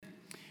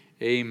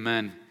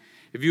Amen.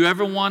 If you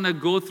ever want to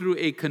go through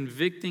a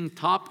convicting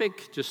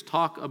topic, just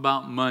talk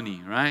about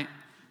money, right?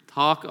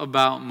 Talk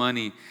about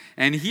money.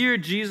 And here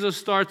Jesus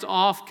starts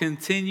off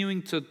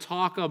continuing to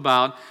talk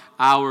about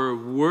our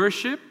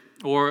worship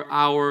or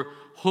our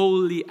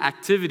holy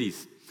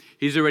activities.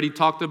 He's already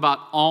talked about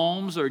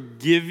alms or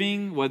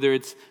giving, whether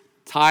it's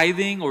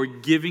tithing or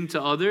giving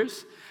to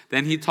others.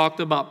 Then he talked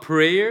about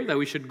prayer, that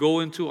we should go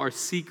into our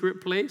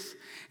secret place.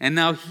 And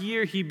now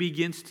here he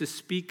begins to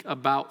speak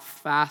about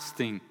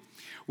fasting.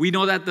 We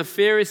know that the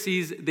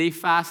Pharisees, they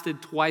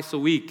fasted twice a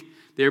week.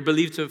 They're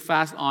believed to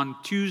fast on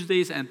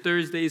Tuesdays and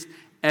Thursdays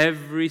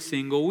every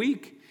single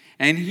week.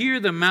 And here,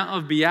 the Mount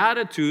of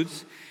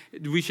Beatitudes,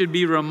 we should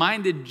be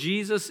reminded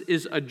Jesus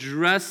is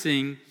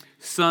addressing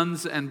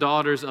sons and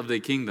daughters of the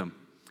kingdom.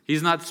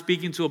 He's not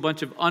speaking to a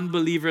bunch of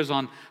unbelievers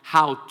on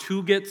how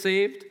to get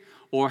saved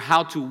or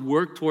how to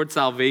work towards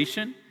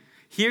salvation.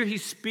 Here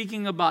he's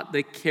speaking about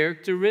the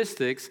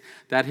characteristics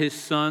that his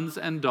sons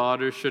and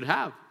daughters should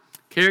have.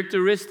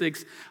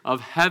 Characteristics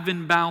of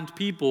heaven-bound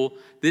people.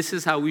 This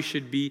is how we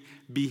should be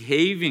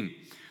behaving.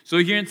 So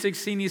here in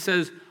 16 he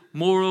says,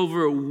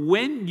 moreover,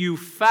 when you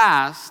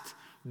fast,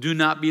 do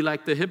not be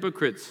like the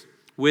hypocrites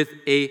with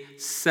a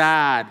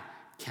sad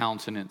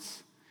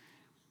countenance.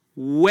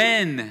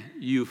 When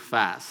you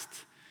fast.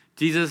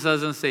 Jesus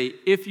doesn't say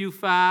if you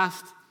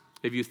fast,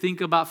 if you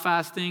think about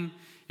fasting,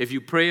 if you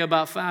pray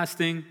about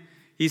fasting.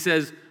 He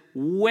says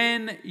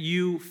when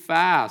you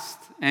fast.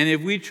 And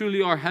if we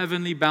truly are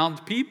heavenly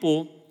bound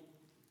people,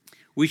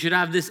 we should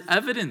have this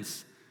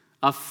evidence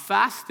of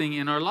fasting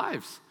in our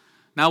lives.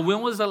 Now,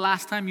 when was the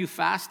last time you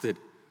fasted?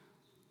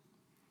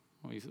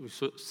 We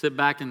sit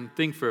back and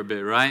think for a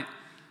bit, right?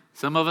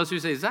 Some of us who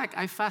say, Zach,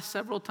 I fast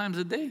several times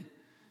a day.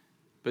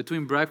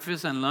 Between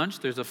breakfast and lunch,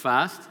 there's a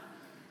fast.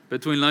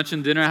 Between lunch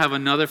and dinner, I have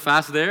another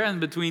fast there. And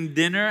between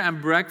dinner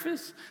and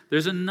breakfast,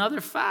 there's another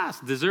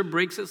fast. Dessert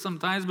breaks it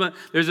sometimes, but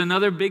there's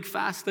another big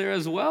fast there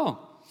as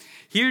well.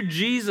 Here,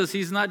 Jesus,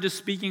 he's not just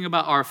speaking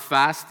about our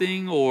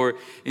fasting or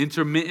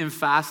intermittent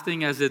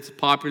fasting as it's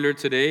popular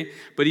today,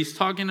 but he's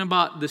talking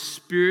about the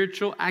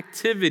spiritual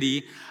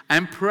activity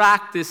and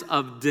practice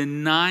of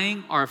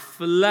denying our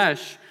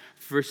flesh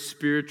for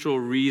spiritual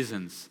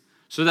reasons,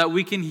 so that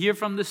we can hear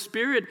from the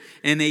Spirit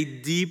in a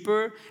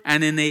deeper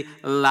and in a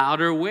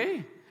louder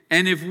way.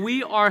 And if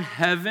we are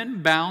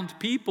heaven-bound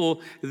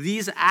people,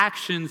 these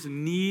actions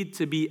need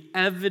to be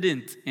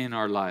evident in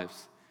our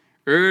lives.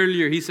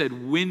 Earlier, he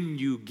said, when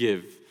you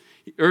give.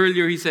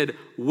 Earlier, he said,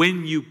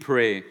 when you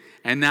pray.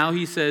 And now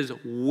he says,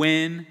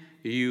 when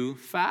you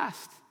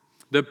fast.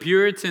 The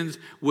Puritans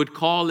would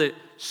call it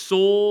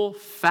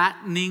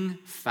soul-fattening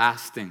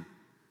fasting.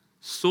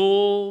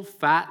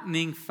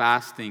 Soul-fattening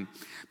fasting.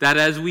 That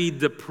as we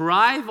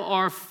deprive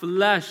our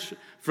flesh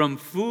from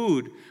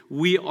food,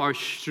 we are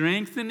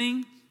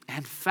strengthening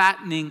and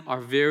fattening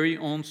our very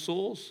own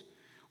souls.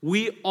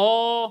 We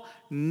all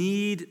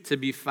need to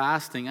be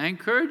fasting. I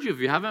encourage you, if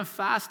you haven't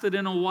fasted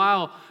in a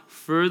while,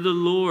 for the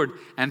Lord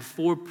and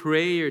for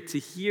prayer, to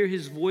hear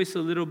His voice a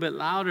little bit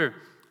louder,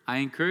 I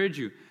encourage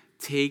you,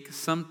 take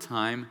some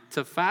time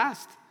to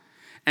fast.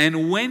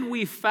 And when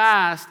we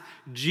fast,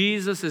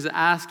 Jesus is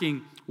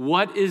asking,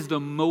 what is the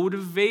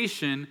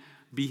motivation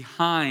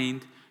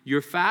behind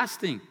your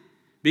fasting?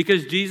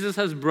 Because Jesus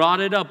has brought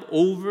it up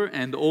over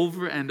and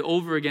over and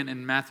over again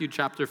in Matthew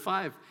chapter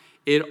 5.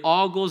 It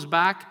all goes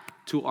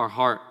back to our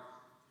heart.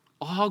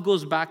 All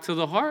goes back to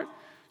the heart.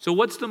 So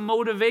what's the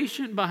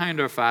motivation behind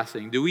our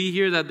fasting? Do we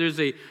hear that there's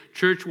a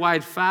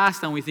church-wide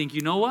fast and we think,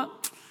 you know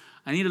what?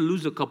 I need to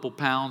lose a couple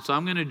pounds, so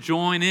I'm going to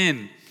join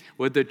in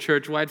with the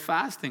church-wide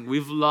fasting.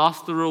 We've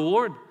lost the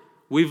reward.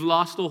 We've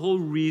lost the whole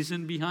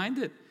reason behind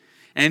it.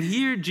 And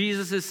here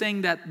Jesus is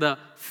saying that the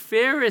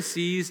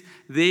Pharisees,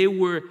 they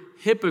were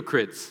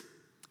hypocrites.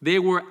 They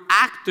were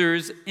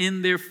actors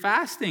in their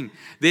fasting.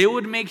 They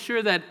would make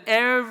sure that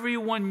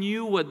everyone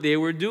knew what they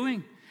were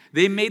doing.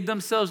 They made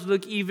themselves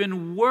look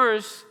even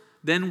worse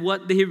than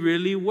what they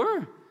really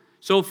were.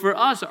 So for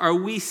us, are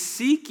we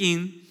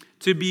seeking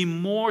to be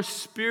more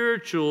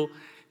spiritual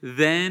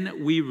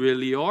than we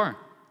really are?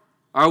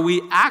 Are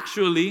we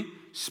actually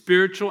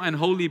spiritual and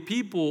holy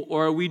people,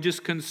 or are we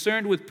just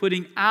concerned with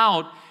putting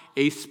out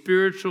a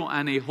spiritual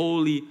and a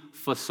holy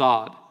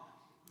facade?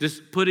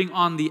 Just putting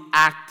on the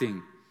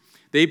acting.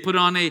 They put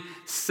on a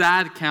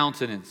sad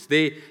countenance.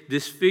 They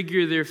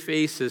disfigure their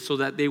faces so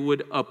that they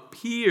would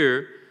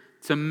appear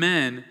to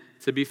men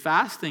to be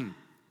fasting.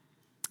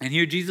 And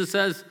here Jesus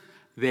says,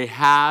 they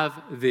have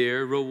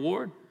their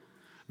reward.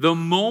 The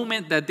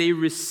moment that they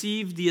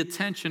receive the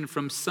attention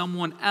from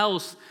someone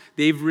else,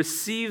 they've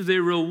received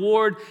their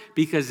reward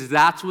because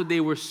that's what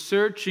they were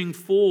searching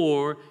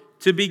for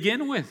to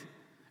begin with.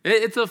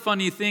 It's a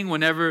funny thing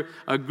whenever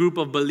a group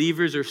of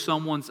believers or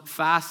someone's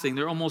fasting,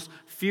 they're almost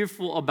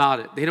fearful about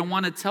it. They don't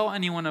want to tell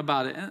anyone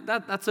about it. And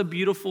that's a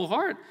beautiful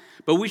heart.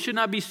 But we should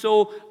not be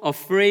so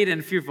afraid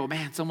and fearful.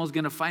 Man, someone's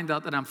going to find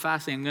out that I'm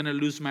fasting. I'm going to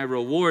lose my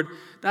reward.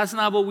 That's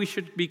not what we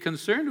should be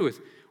concerned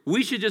with.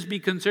 We should just be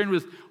concerned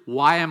with,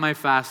 why am I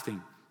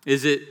fasting?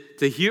 Is it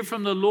to hear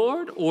from the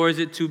Lord, or is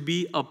it to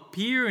be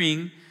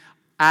appearing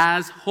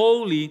as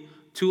holy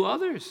to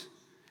others?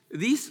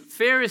 These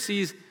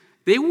Pharisees,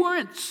 they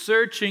weren't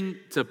searching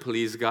to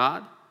please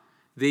God.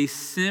 They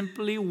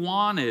simply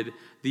wanted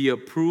the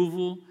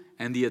approval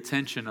and the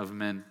attention of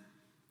men.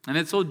 And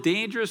it's so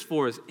dangerous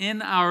for us.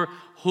 In our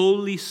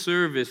holy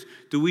service,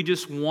 do we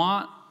just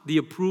want the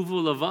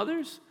approval of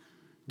others?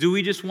 Do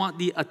we just want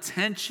the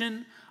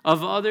attention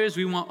of others?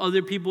 We want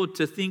other people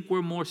to think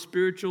we're more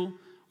spiritual.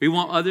 We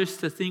want others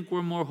to think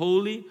we're more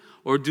holy.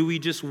 Or do we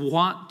just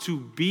want to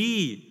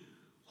be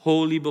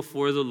holy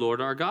before the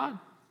Lord our God?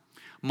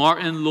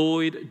 Martin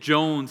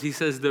Lloyd-Jones, he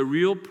says, the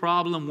real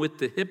problem with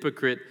the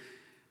hypocrite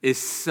is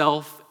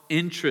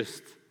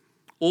self-interest.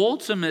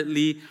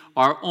 Ultimately,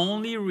 our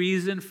only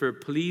reason for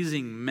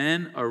pleasing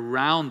men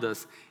around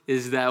us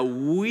is that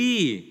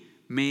we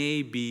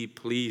may be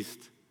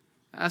pleased.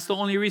 That's the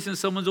only reason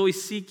someone's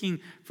always seeking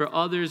for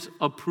others'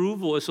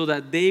 approval, is so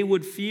that they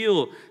would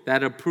feel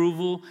that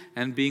approval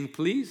and being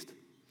pleased.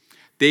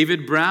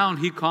 David Brown,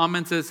 he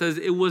comments and says,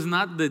 it was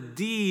not the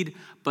deed,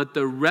 but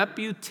the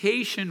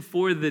reputation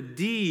for the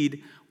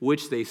deed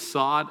which they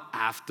sought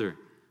after.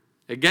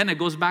 Again, it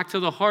goes back to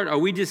the heart. Are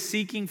we just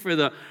seeking for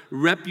the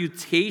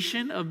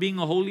reputation of being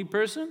a holy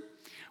person?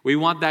 We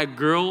want that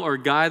girl or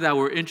guy that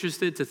we're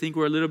interested to think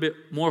we're a little bit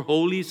more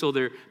holy so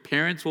their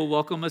parents will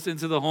welcome us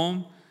into the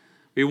home.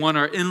 We want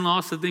our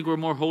in-laws to think we're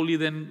more holy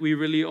than we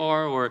really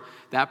are, or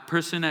that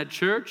person at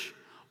church.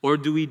 Or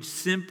do we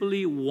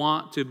simply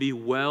want to be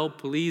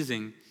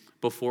well-pleasing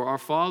before our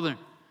Father?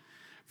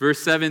 Verse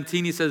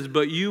 17, he says,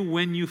 but you,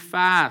 when you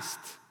fast,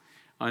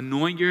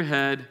 anoint your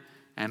head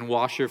and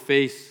wash your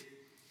face.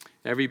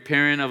 Every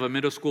parent of a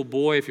middle school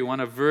boy, if you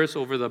want a verse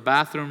over the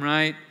bathroom,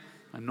 right?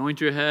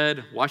 Anoint your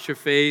head, wash your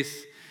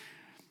face.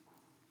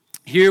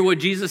 Here what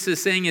Jesus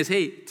is saying is,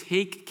 hey,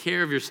 take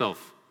care of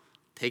yourself.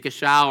 Take a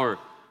shower.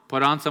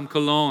 Put on some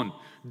cologne.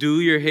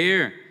 Do your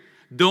hair.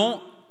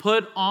 Don't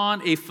put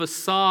on a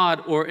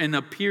facade or an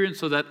appearance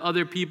so that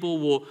other people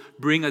will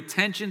bring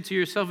attention to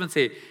yourself and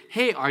say,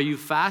 hey, are you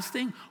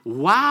fasting?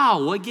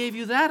 Wow, what gave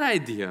you that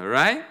idea,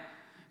 right?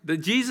 That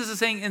Jesus is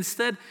saying,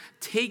 instead,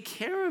 take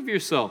care of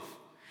yourself.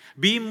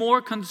 Be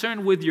more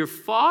concerned with your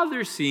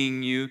Father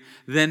seeing you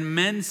than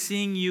men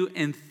seeing you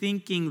and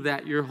thinking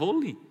that you're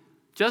holy.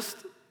 Just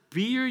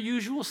be your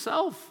usual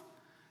self.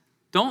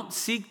 Don't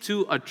seek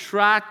to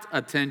attract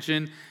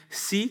attention.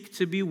 Seek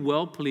to be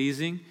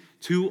well-pleasing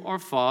to our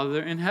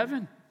Father in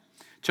heaven.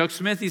 Chuck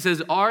Smith, he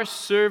says, our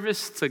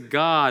service to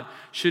God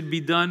should be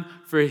done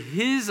for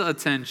His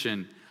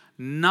attention,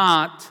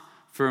 not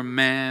for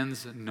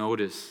man's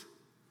notice.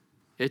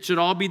 It should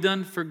all be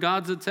done for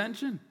God's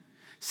attention.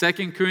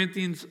 2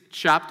 Corinthians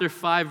chapter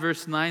 5,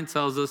 verse 9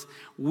 tells us,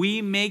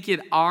 we make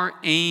it our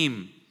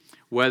aim,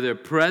 whether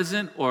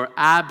present or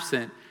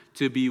absent,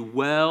 to be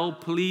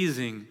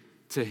well-pleasing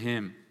to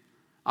Him.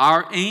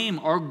 Our aim,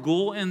 our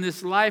goal in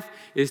this life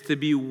is to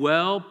be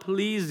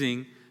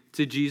well-pleasing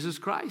to Jesus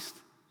Christ,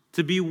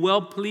 to be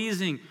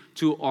well-pleasing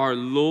to our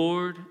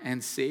Lord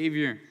and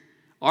Savior.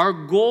 Our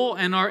goal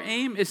and our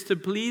aim is to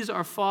please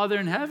our Father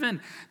in heaven.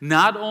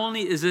 Not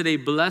only is it a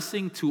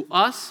blessing to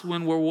us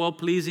when we're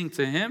well-pleasing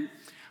to Him,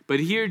 but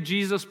here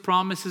Jesus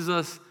promises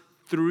us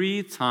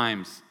 3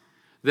 times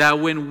that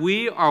when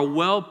we are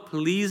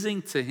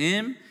well-pleasing to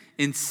Him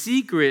in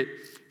secret,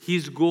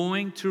 He's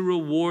going to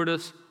reward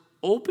us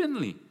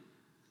openly.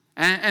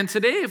 And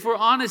today, if we're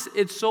honest,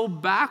 it's so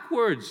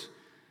backwards.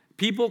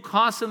 People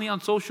constantly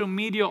on social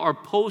media are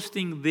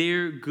posting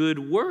their good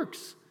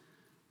works.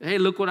 Hey,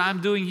 look what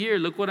I'm doing here.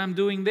 Look what I'm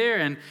doing there.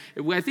 And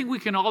I think we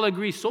can all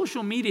agree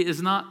social media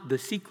is not the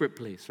secret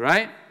place,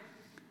 right?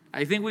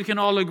 I think we can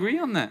all agree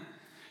on that.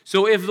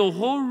 So if the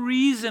whole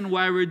reason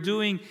why we're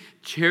doing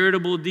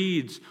charitable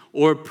deeds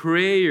or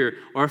prayer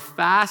or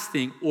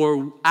fasting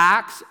or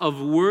acts of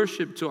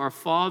worship to our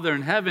Father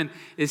in heaven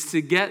is to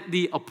get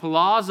the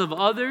applause of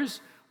others,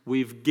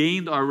 we've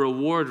gained our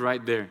reward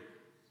right there.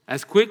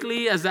 As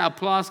quickly as that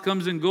applause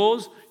comes and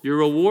goes, your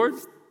reward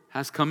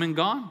has come and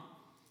gone.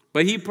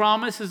 But He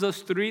promises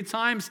us 3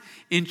 times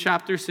in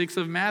chapter 6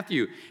 of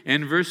Matthew.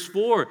 In verse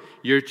 4,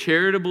 your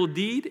charitable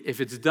deed, if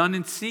it's done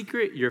in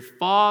secret, your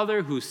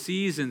Father who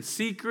sees in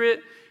secret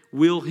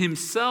will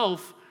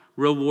Himself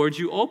reward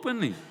you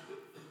openly.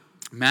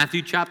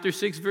 Matthew chapter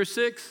 6, verse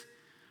 6,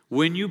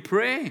 when you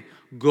pray,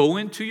 go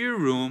into your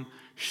room,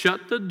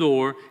 shut the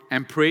door,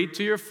 and pray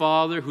to your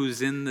Father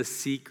who's in the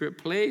secret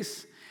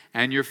place.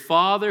 And your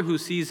Father who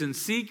sees in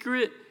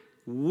secret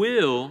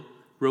will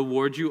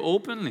reward you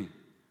openly.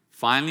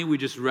 Finally, we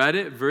just read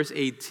it, verse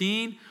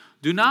 18.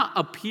 Do not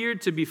appear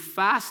to be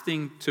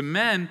fasting to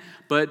men,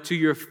 but to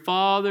your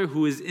Father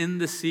who is in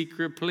the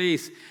secret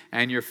place.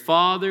 And your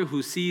Father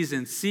who sees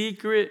in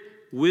secret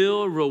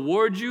will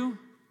reward you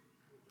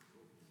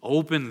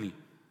openly.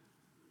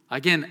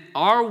 Again,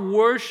 our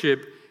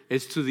worship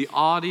is to the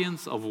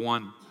audience of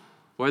one.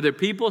 Whether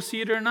people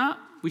see it or not,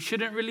 we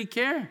shouldn't really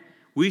care.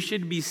 We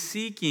should be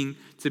seeking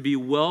to be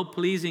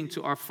well-pleasing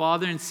to our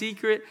Father in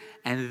secret,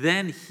 and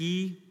then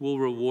He will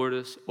reward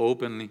us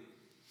openly.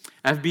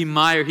 F.B.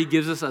 Meyer, he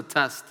gives us a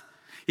test.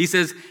 He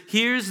says,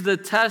 here's the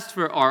test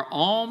for our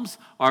alms,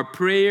 our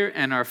prayer,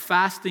 and our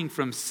fasting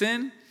from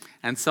sin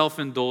and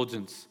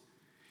self-indulgence.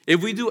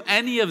 If we do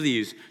any of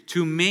these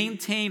to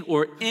maintain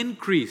or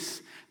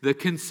increase the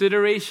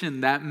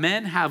consideration that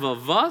men have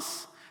of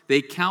us,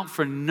 they count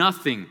for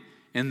nothing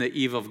in the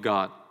eve of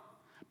God.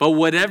 But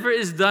whatever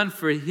is done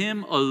for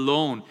him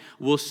alone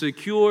will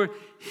secure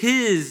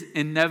his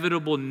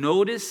inevitable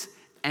notice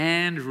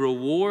and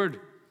reward.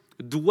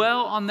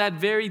 Dwell on that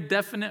very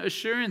definite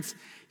assurance.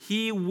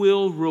 He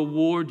will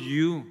reward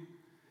you.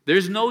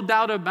 There's no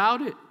doubt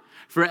about it.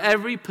 For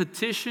every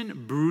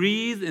petition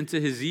breathed into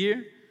his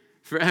ear,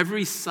 for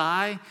every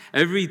sigh,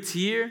 every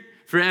tear,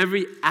 for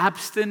every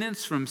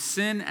abstinence from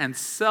sin and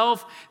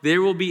self,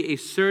 there will be a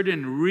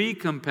certain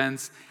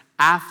recompense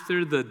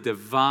after the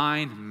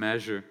divine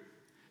measure.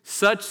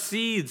 Such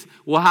seeds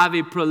will have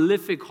a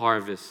prolific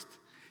harvest.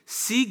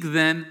 Seek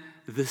then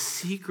the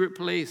secret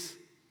place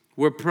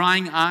where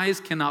prying eyes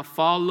cannot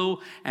follow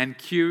and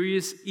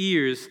curious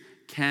ears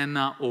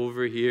cannot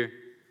overhear.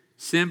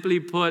 Simply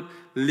put,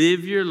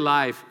 live your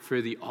life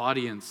for the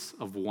audience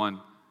of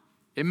one.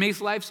 It makes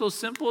life so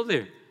simple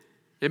there.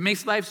 It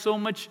makes life so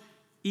much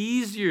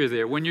easier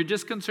there when you're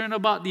just concerned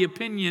about the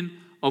opinion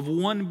of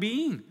one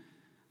being.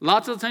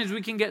 Lots of times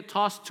we can get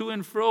tossed to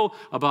and fro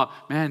about,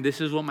 man,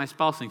 this is what my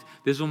spouse thinks.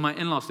 This is what my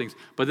in-laws thinks.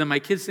 But then my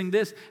kids think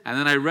this. And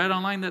then I read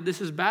online that this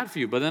is bad for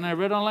you. But then I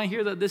read online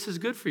here that this is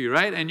good for you,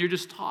 right? And you're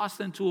just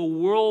tossed into a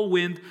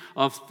whirlwind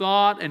of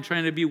thought and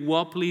trying to be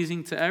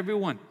well-pleasing to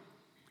everyone.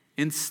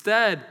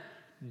 Instead,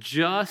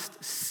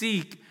 just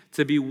seek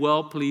to be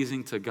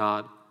well-pleasing to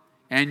God.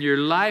 And your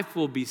life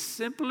will be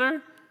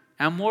simpler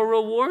and more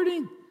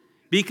rewarding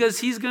because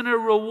he's going to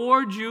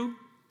reward you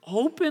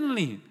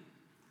openly.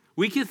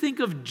 We can think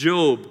of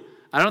Job.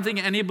 I don't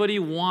think anybody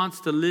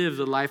wants to live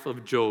the life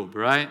of Job,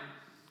 right?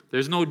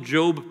 There's no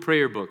Job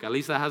prayer book. At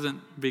least that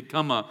hasn't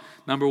become a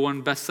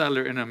 #1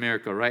 bestseller in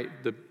America, right?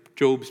 The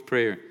Job's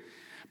prayer.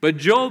 But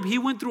Job, he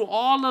went through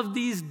all of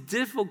these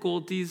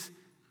difficulties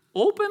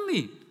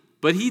openly.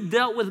 But he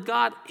dealt with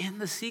God in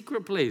the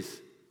secret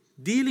place.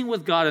 Dealing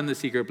with God in the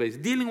secret place.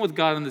 Dealing with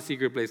God in the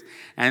secret place.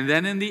 And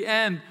then in the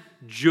end,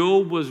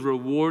 Job was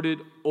rewarded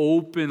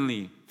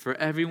openly for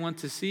everyone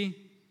to see.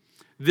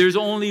 There's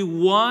only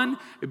one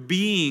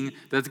being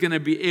that's going to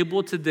be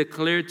able to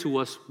declare to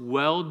us,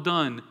 well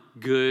done,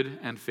 good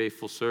and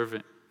faithful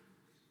servant.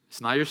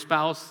 It's not your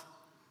spouse.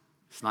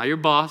 It's not your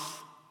boss.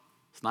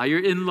 It's not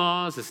your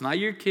in-laws. It's not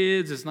your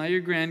kids. It's not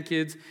your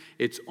grandkids.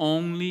 It's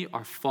only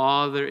our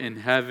Father in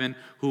heaven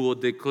who will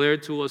declare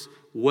to us,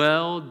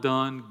 well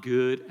done,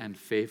 good and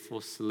faithful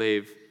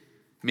slave.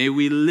 May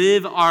we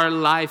live our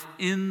life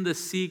in the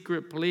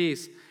secret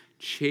place,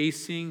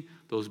 chasing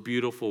those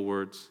beautiful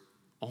words.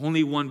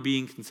 Only one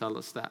being can tell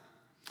us that.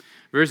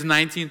 Verse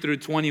 19 through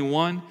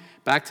 21,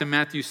 back to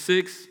Matthew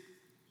 6.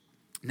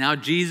 Now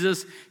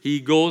Jesus, he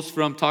goes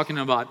from talking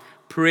about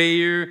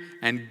prayer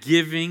and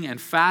giving and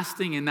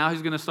fasting, and now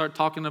he's going to start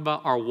talking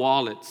about our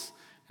wallets.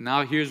 And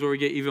now here's where we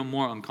get even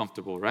more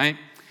uncomfortable, right?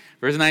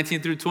 Verse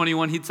 19 through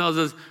 21, he tells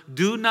us,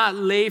 do not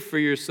lay for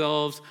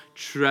yourselves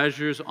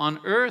treasures on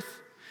earth,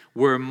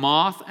 where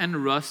moth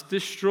and rust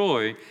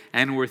destroy,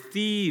 and where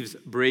thieves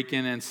break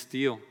in and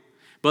steal.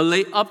 But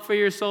lay up for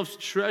yourselves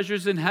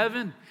treasures in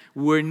heaven,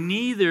 where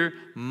neither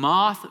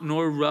moth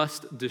nor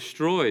rust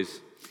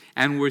destroys,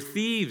 and where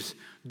thieves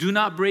do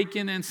not break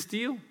in and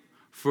steal.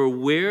 For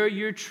where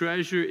your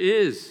treasure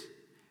is,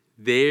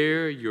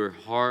 there your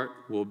heart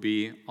will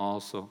be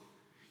also.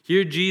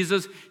 Here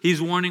Jesus,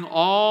 he's warning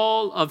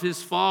all of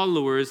his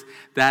followers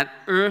that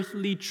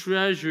earthly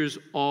treasures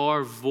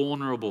are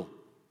vulnerable.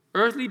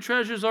 Earthly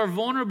treasures are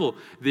vulnerable.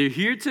 They're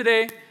here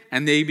today,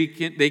 and they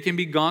can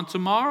be gone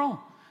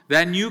tomorrow.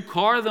 That new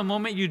car, the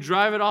moment you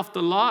drive it off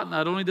the lot,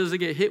 not only does it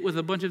get hit with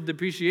a bunch of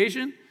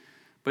depreciation,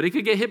 but it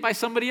could get hit by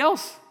somebody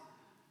else.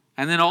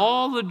 And then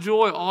all the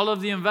joy, all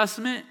of the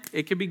investment,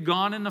 it could be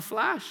gone in a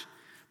flash.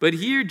 But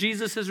here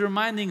Jesus is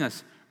reminding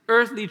us,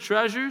 earthly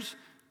treasures,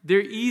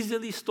 they're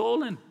easily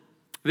stolen.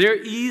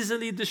 They're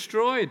easily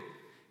destroyed.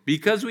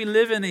 Because we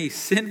live in a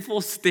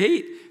sinful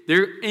state,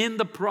 they're in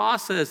the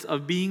process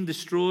of being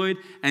destroyed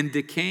and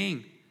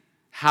decaying.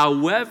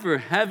 However,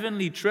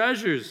 heavenly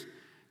treasures,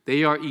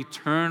 they are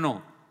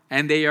eternal,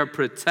 and they are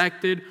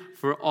protected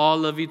for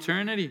all of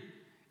eternity.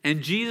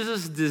 And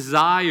Jesus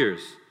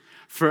desires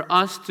for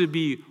us to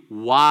be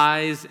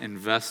wise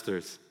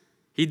investors.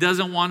 He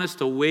doesn't want us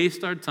to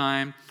waste our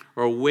time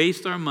or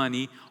waste our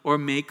money or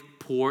make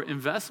poor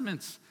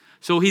investments.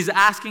 So he's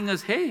asking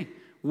us, hey,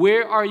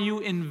 where are you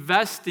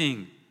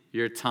investing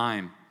your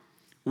time?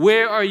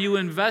 Where are you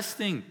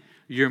investing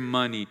your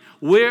money?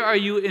 Where are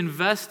you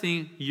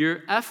investing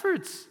your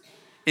efforts?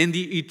 In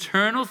the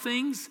eternal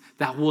things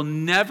that will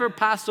never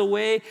pass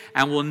away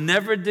and will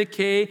never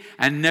decay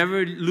and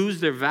never lose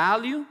their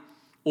value?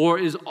 Or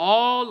is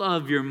all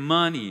of your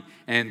money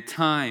and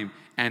time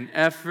and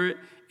effort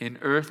in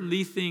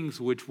earthly things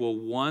which will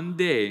one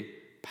day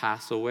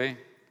pass away?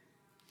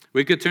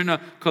 We could turn to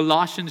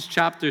Colossians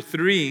chapter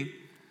 3,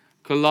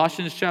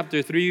 Colossians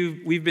chapter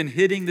 3, we've been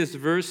hitting this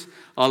verse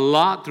a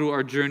lot through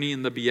our journey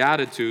in the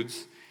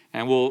Beatitudes,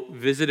 and we'll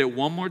visit it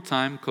one more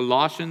time.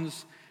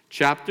 Colossians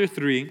chapter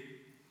 3,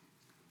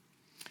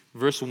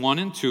 verse 1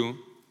 and 2.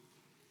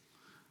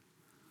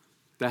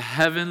 The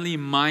heavenly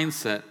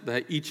mindset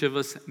that each of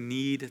us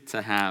need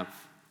to have.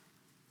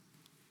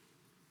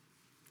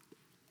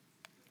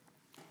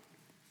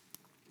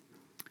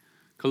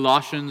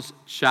 Colossians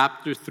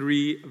chapter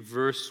 3,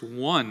 verse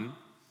 1.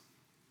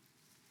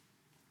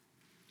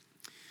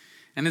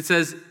 And it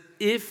says,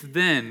 "If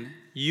then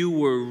you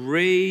were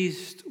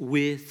raised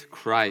with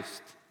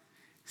Christ,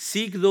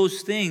 seek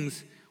those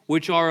things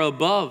which are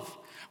above,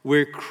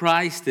 where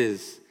Christ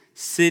is,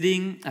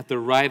 sitting at the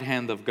right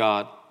hand of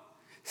God.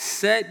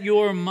 Set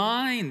your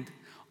mind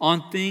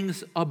on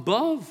things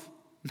above,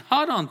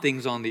 not on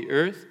things on the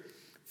earth,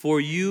 for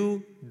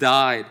you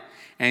died,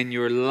 and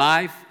your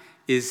life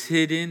is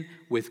hidden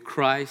with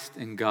Christ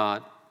in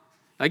God."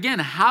 Again,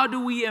 how do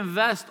we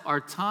invest our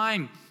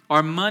time,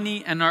 our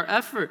money, and our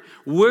effort?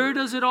 Where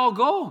does it all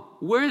go?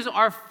 Where's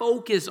our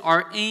focus,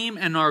 our aim,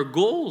 and our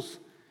goals?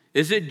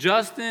 Is it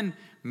just in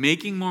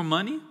making more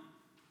money?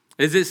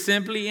 Is it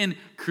simply in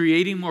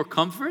creating more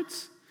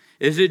comforts?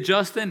 Is it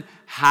just in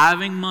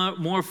having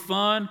more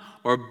fun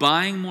or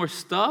buying more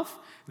stuff?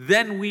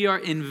 Then we are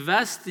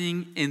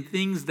investing in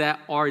things that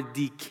are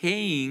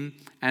decaying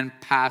and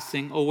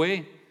passing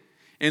away.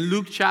 In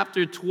Luke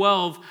chapter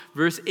 12,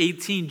 verse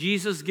 18,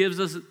 Jesus gives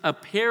us a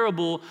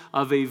parable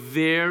of a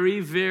very,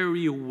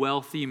 very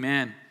wealthy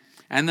man.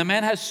 And the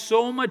man has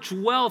so much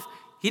wealth,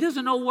 he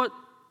doesn't know what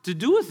to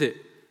do with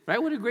it.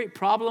 Right? What a great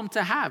problem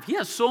to have. He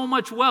has so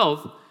much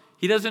wealth,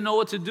 he doesn't know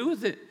what to do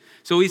with it.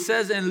 So he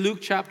says in Luke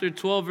chapter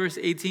 12, verse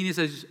 18, he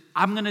says,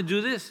 I'm going to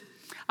do this.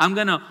 I'm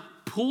going to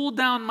pull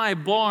down my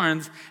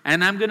barns,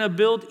 and I'm going to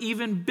build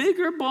even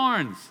bigger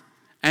barns.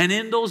 And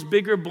in those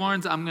bigger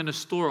barns, I'm going to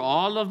store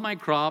all of my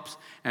crops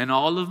and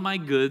all of my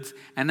goods.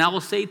 And I will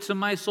say to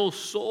my soul,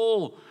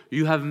 soul,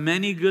 you have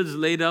many goods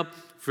laid up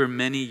for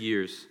many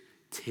years.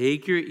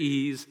 Take your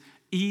ease,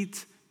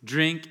 eat,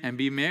 drink, and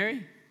be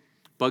merry.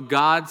 But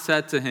God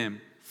said to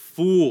him,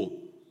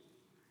 fool,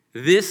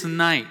 this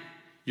night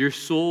your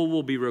soul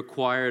will be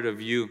required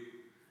of you.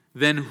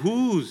 Then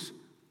whose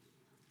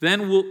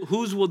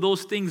will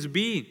those things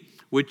be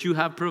which you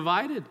have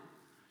provided?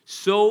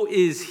 So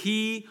is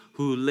he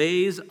who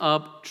lays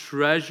up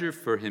treasure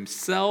for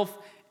himself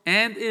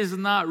and is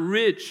not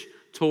rich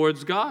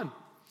towards God.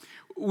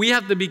 We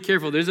have to be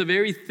careful. There's a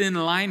very thin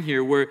line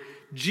here where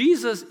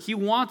Jesus, he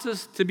wants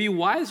us to be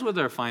wise with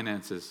our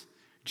finances.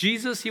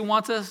 Jesus, he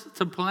wants us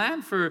to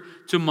plan for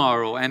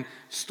tomorrow and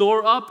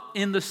store up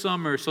in the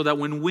summer so that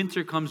when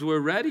winter comes, we're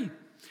ready.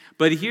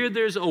 But here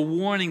there's a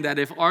warning that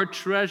if our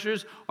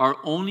treasures are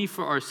only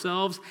for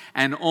ourselves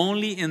and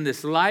only in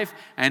this life,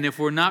 and if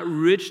we're not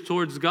rich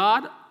towards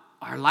God,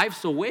 our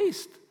life's a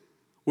waste.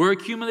 We're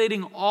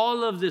accumulating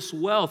all of this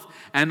wealth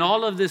and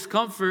all of this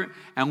comfort,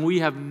 and we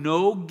have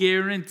no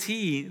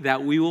guarantee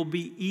that we will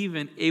be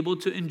even able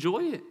to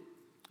enjoy it.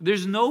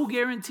 There's no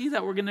guarantee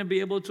that we're going to be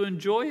able to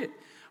enjoy it.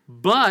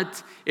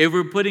 But if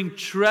we're putting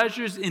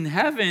treasures in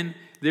heaven,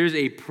 there's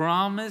a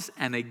promise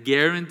and a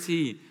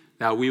guarantee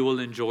that we will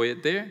enjoy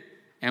it there.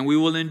 And we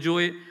will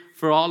enjoy it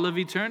for all of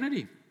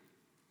eternity.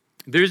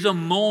 There's a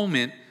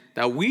moment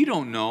that we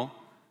don't know,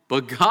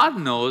 but God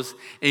knows,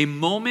 a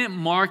moment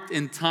marked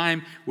in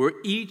time where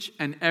each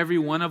and every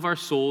one of our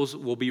souls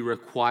will be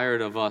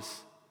required of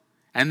us.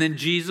 And then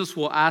Jesus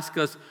will ask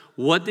us,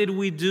 what did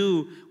we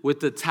do with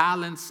the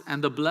talents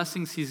and the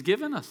blessings he's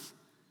given us?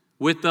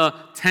 With the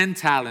 10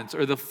 talents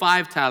or the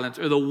 5 talents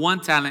or the 1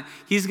 talent,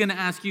 he's going to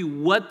ask you,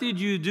 what did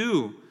you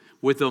do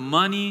with the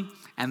money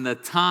and the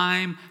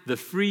time, the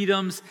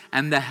freedoms,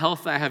 and the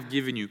health I have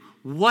given you?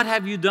 What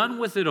have you done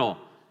with it all?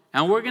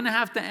 And we're going to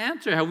have to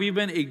answer, have we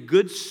been a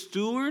good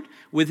steward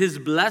with his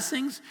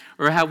blessings,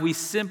 or have we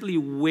simply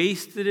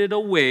wasted it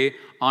away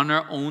on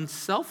our own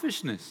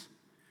selfishness?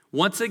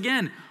 Once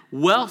again,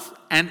 wealth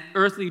and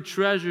earthly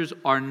treasures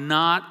are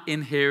not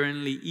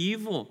inherently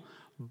evil,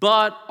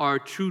 but our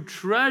true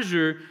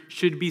treasure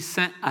should be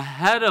sent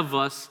ahead of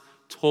us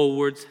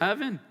towards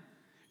heaven.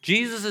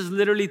 Jesus is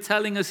literally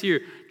telling us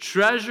here,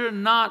 treasure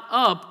not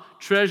up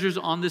treasures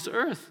on this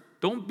earth.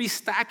 Don't be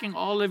stacking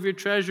all of your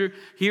treasure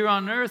here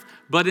on earth,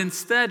 but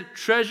instead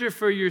treasure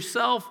for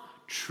yourself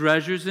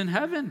treasures in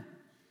heaven.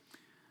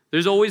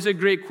 There's always a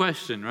great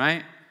question,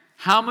 right?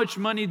 How much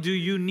money do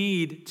you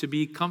need to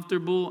be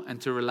comfortable and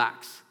to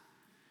relax?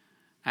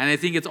 And I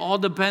think it's all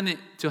dependent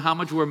to how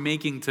much we're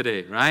making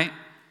today, right?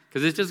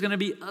 Because it's just going to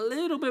be a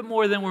little bit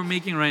more than we're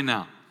making right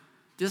now.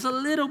 Just a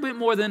little bit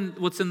more than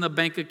what's in the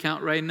bank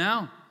account right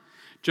now.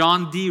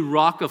 John D.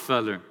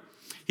 Rockefeller,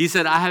 he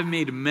said, I have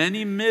made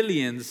many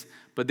millions,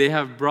 but they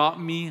have brought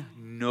me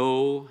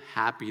no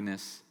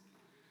happiness.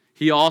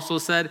 He also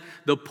said,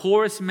 the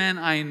poorest man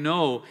I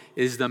know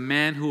is the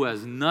man who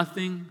has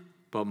nothing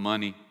but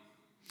money.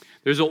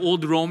 There's an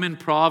old Roman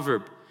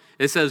proverb.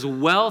 It says,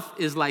 wealth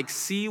is like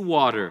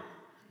seawater.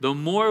 The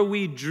more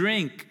we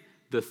drink,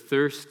 the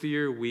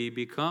thirstier we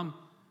become.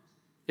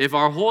 If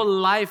our whole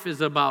life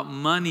is about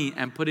money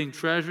and putting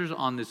treasures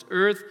on this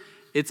earth,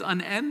 it's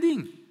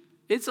unending.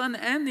 It's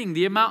unending.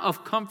 The amount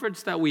of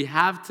comforts that we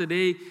have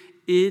today,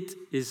 it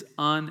is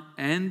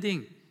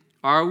unending.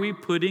 Are we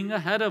putting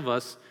ahead of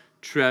us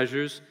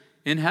treasures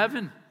in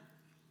heaven?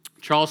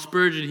 Charles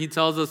Spurgeon, he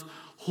tells us,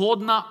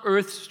 hold not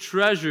earth's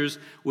treasures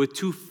with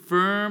too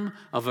firm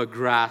of a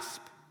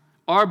grasp.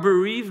 Our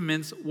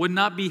bereavements would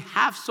not be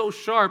half so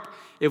sharp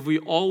if we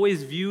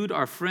always viewed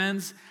our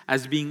friends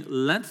as being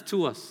lent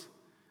to us.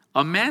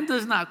 A man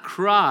does not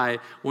cry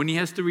when he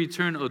has to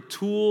return a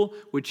tool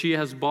which he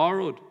has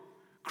borrowed.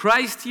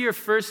 Christ here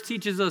first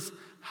teaches us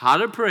how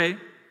to pray,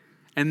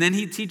 and then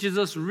he teaches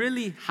us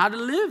really how to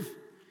live.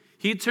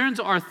 He turns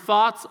our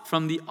thoughts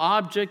from the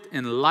object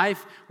in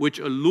life which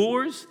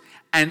allures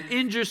and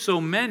injures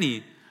so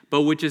many,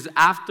 but which is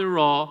after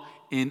all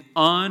an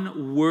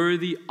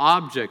unworthy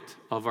object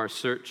of our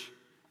search.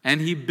 And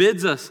he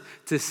bids us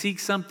to seek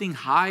something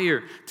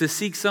higher, to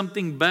seek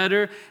something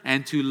better,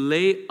 and to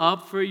lay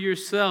up for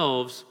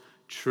yourselves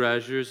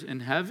treasures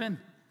in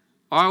heaven.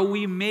 Are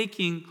we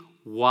making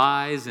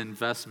wise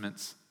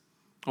investments?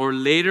 Or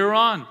later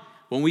on,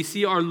 when we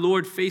see our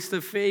Lord face to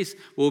face,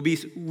 will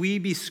we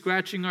be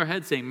scratching our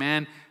heads saying,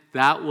 man,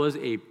 that was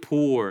a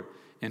poor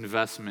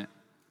investment?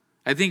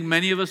 I think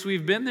many of us,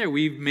 we've been there.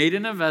 We've made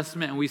an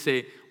investment and we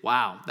say,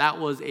 wow, that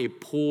was a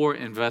poor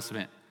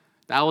investment.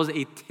 That was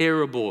a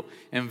terrible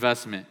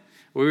investment.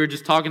 We were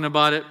just talking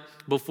about it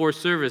before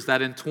service,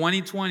 that in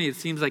 2020, it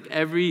seems like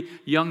every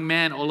young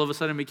man all of a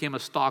sudden became a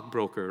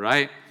stockbroker,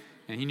 right?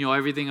 And he knew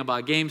everything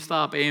about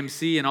GameStop,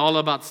 AMC, and all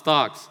about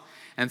stocks.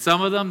 And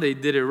some of them, they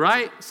did it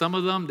right. Some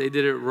of them, they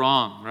did it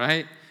wrong,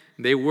 right?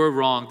 They were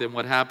wrong. Then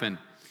what happened?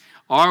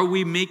 Are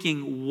we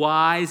making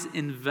wise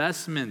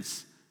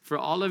investments for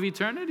all of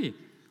eternity?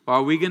 Or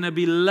are we going to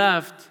be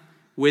left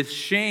with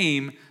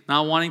shame,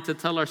 not wanting to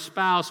tell our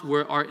spouse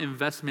where our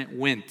investment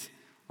went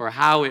or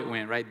how it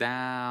went, right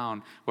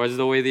down, or is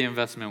the way the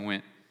investment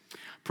went?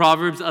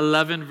 Proverbs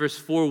 11 verse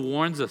 4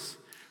 warns us,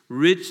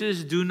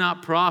 riches do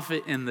not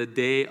profit in the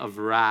day of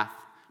wrath,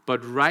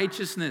 but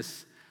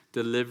righteousness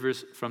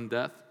delivers from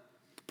death.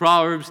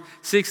 Proverbs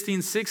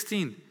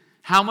 16:16,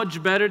 how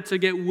much better to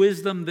get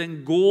wisdom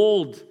than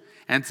gold,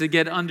 and to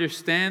get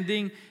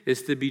understanding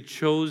is to be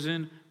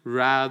chosen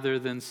rather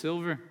than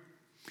silver.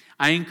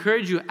 I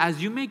encourage you,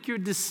 as you make your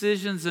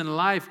decisions in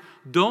life,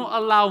 don't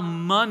allow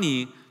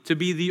money to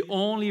be the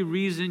only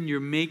reason you're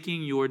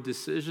making your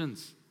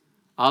decisions.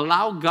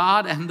 Allow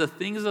God and the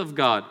things of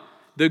God,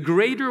 the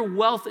greater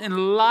wealth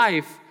in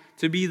life,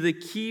 to be the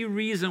key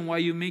reason why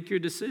you make your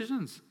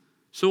decisions.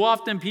 So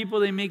often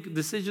people, they make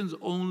decisions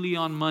only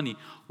on money.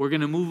 We're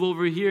going to move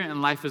over here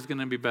and life is going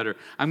to be better.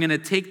 I'm going to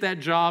take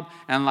that job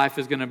and life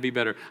is going to be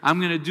better. I'm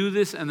going to do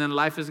this and then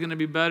life is going to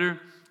be better.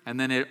 And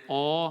then it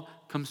all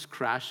comes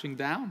crashing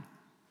down.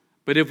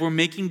 But if we're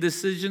making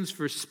decisions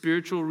for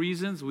spiritual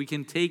reasons, we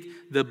can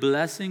take the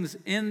blessings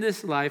in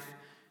this life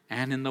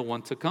and in the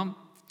one to come.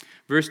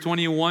 Verse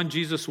 21,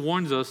 Jesus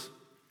warns us,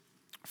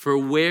 for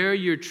where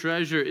your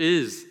treasure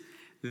is,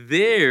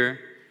 there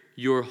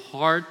your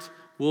heart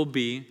will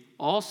be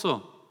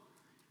also.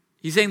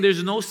 He's saying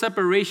there's no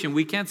separation.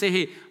 We can't say,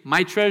 hey,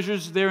 my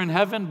treasure's there in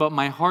heaven, but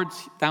my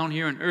heart's down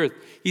here on earth.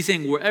 He's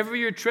saying wherever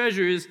your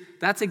treasure is,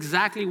 that's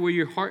exactly where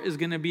your heart is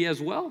going to be as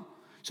well.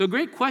 So a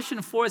great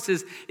question for us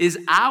is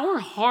our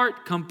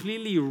heart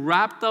completely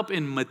wrapped up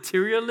in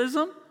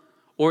materialism,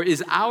 or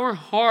is our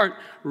heart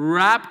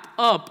wrapped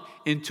up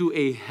into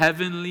a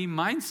heavenly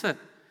mindset?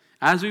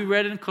 As we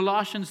read in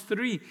Colossians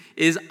 3,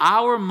 is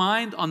our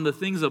mind on the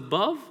things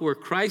above where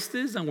Christ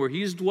is and where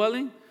he's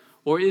dwelling?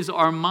 Or is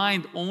our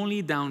mind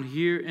only down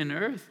here in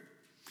earth?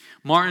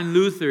 Martin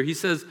Luther, he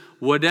says,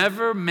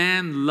 whatever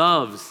man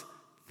loves,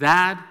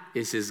 that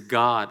is his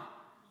God.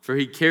 For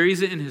he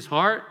carries it in his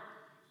heart.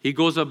 He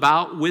goes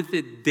about with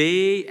it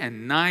day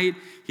and night.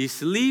 He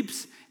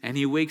sleeps and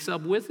he wakes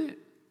up with it.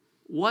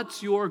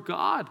 What's your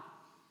God?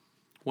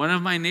 One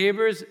of my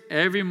neighbors,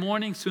 every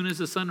morning, as soon as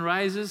the sun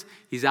rises,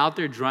 he's out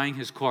there drying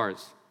his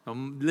cars.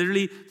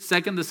 Literally,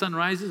 second the sun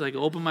rises, I can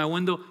open my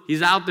window,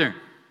 he's out there.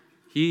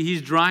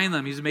 He's drying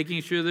them. He's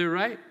making sure they're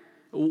right.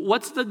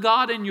 What's the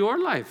God in your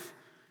life?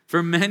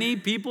 For many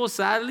people,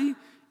 sadly,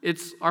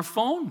 it's our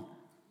phone.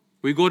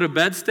 We go to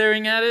bed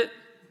staring at it.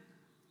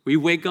 We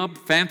wake up,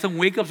 phantom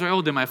wake-ups.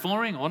 Oh, did my phone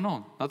ring? Oh,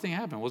 no, nothing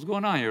happened. What's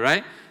going on here,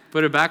 right?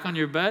 Put it back on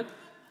your bed.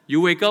 You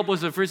wake up,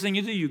 what's the first thing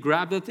you do? You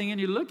grab that thing and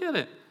you look at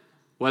it.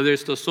 Whether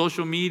it's the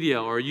social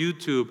media or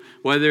YouTube,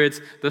 whether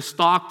it's the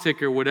stock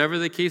ticker, whatever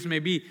the case may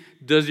be,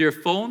 does your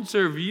phone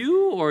serve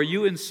you, or are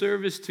you in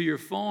service to your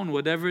phone,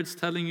 whatever it's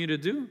telling you to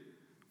do?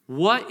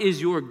 What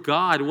is your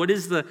God? What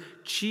is the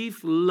chief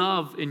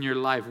love in your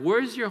life?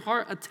 Where is your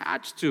heart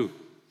attached to?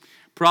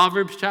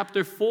 Proverbs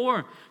chapter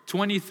 4,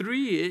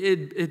 23,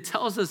 it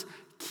tells us,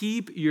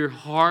 keep your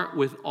heart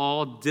with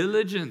all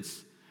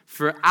diligence,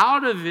 for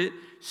out of it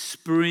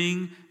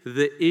spring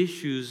the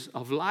issues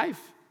of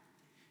life.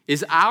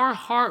 Is our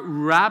heart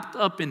wrapped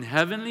up in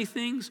heavenly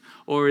things,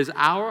 or is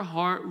our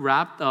heart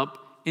wrapped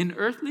up in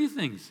earthly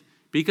things?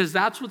 Because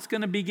that's what's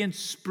going to begin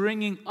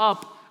springing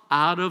up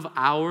out of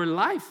our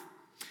life.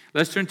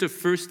 Let's turn to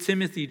 1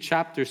 Timothy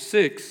chapter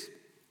 6.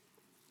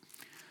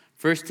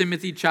 1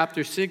 Timothy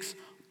chapter 6,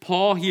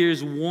 Paul here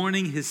is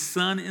warning his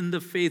son in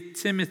the faith,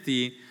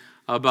 Timothy,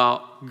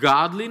 about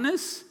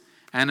godliness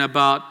and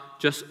about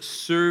just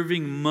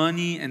serving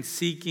money and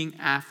seeking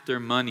after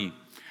money.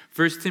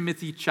 1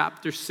 Timothy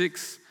chapter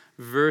 6,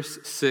 verse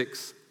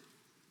 6.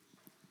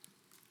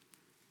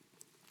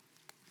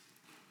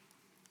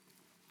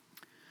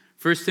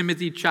 1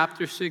 Timothy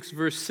chapter 6,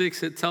 verse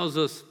 6, it tells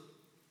us,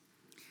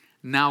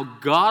 "Now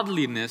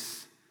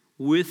godliness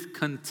with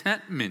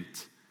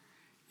contentment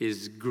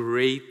is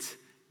great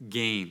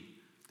gain."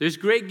 There's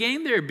great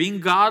gain there. Being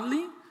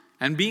godly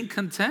and being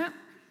content,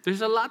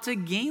 there's a lot to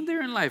gain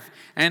there in life.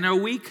 And are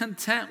we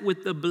content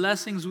with the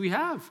blessings we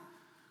have?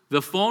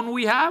 The phone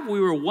we have, we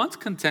were once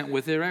content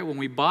with it, right? When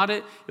we bought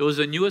it, it was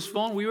the newest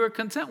phone. We were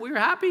content. We were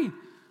happy.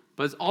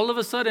 But all of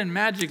a sudden,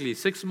 magically,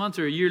 6 months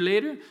or a year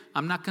later,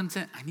 I'm not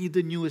content. I need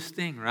the newest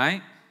thing,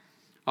 right?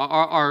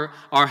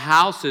 Our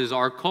houses,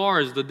 our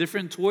cars, the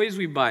different toys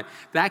we buy,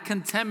 that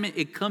contentment,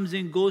 it comes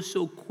and goes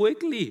so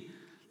quickly.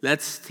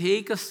 Let's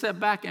take a step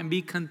back and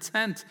be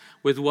content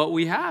with what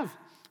we have.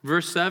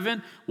 Verse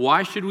 7,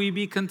 why should we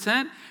be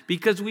content?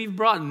 Because we've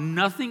brought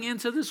nothing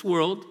into this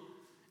world,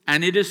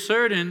 and it is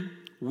certain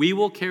we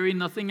will carry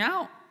nothing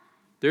out.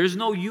 There's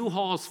no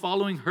U-Hauls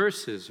following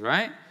hearses,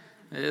 right?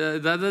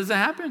 That doesn't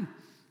happen.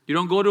 You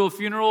don't go to a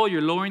funeral,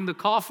 you're lowering the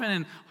coffin,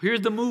 and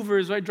here's the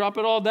movers, right? Drop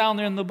it all down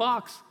there in the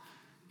box.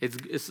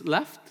 It's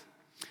left.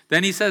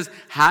 Then he says,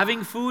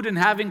 having food and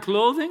having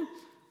clothing,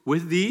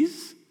 with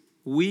these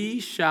we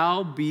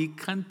shall be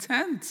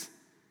content.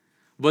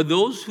 But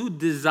those who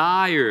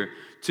desire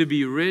to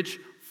be rich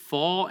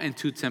fall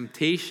into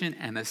temptation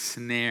and a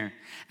snare,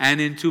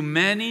 and into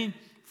many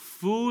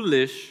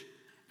foolish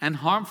and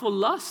harmful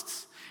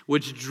lusts,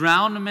 which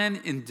drown men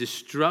in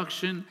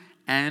destruction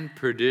and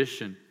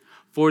perdition.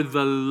 For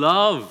the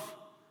love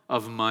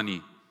of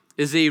money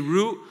is a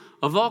root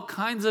of all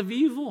kinds of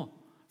evil,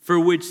 for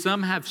which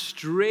some have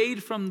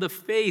strayed from the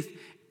faith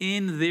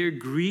in their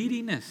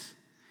greediness,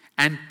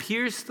 and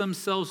pierced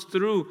themselves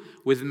through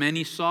with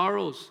many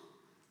sorrows.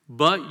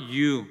 But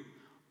you,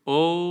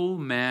 O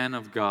man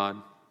of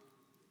God,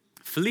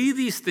 flee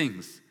these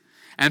things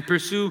and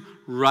pursue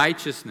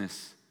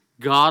righteousness,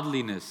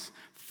 godliness,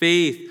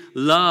 faith,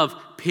 love,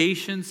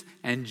 patience,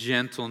 and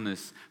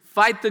gentleness.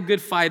 Fight the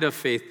good fight of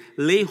faith.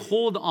 Lay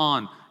hold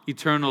on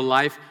eternal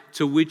life,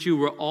 to which you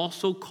were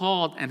also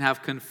called and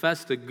have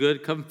confessed a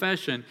good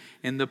confession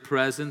in the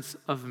presence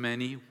of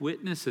many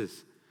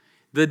witnesses.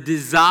 The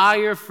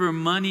desire for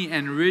money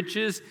and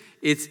riches,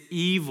 it's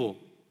evil.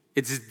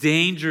 It's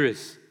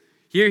dangerous.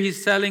 Here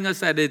he's telling us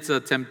that it's a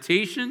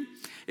temptation,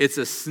 it's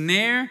a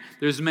snare.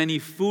 There's many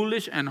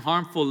foolish and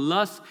harmful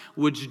lusts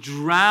which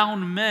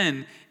drown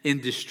men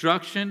in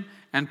destruction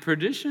and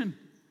perdition.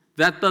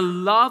 That the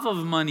love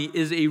of money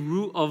is a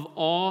root of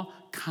all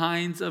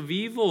kinds of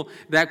evil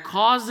that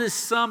causes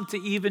some to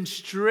even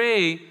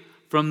stray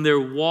from their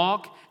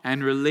walk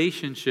and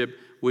relationship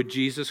with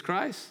Jesus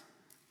Christ.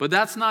 But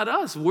that's not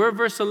us. We're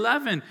verse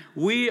 11.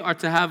 We are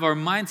to have our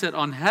mindset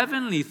on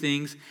heavenly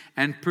things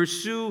and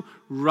pursue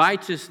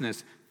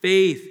righteousness,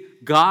 faith,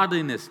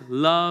 godliness,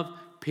 love,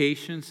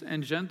 patience,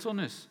 and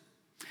gentleness.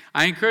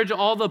 I encourage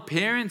all the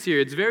parents here.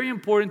 It's very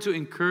important to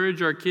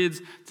encourage our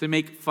kids to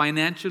make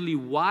financially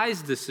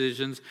wise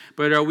decisions,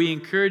 but are we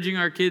encouraging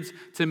our kids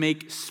to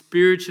make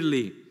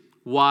spiritually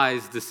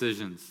wise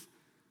decisions?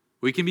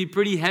 We can be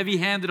pretty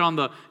heavy-handed on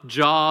the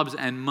jobs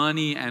and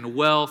money and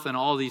wealth and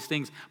all these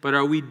things, but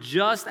are we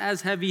just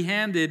as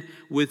heavy-handed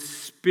with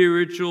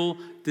spiritual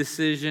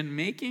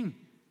decision-making?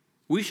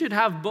 We should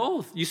have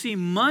both. You see,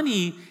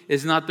 money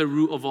is not the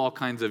root of all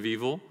kinds of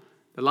evil.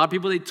 A lot of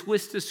people, they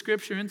twist the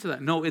scripture into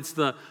that. No, it's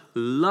the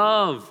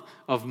love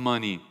of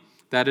money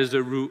that is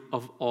the root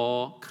of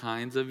all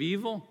kinds of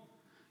evil.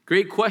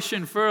 Great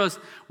question for us.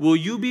 Will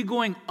you be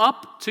going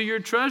up to your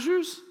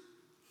treasures?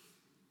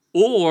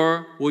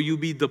 Or will you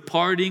be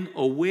departing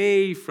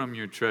away from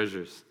your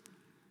treasures?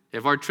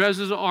 If our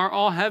treasures are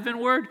all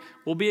heavenward,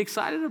 we'll be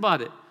excited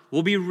about it.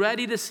 We'll be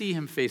ready to see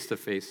him face to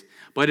face.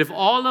 But if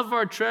all of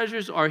our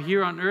treasures are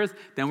here on earth,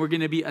 then we're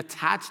going to be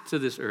attached to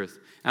this earth.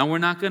 And we're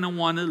not going to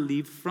want to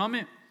leave from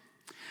it.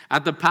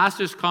 At the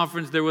pastor's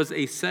conference, there was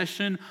a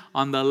session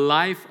on the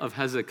life of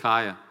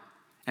Hezekiah.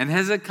 And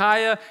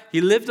Hezekiah,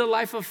 he lived a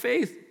life of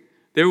faith.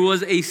 There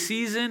was a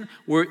season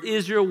where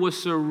Israel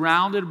was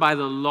surrounded by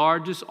the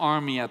largest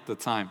army at the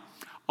time,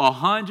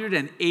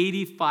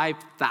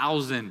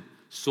 185,000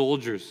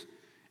 soldiers.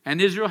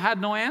 And Israel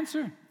had no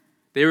answer.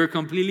 They were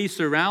completely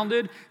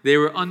surrounded. They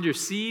were under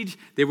siege.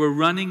 They were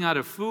running out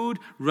of food,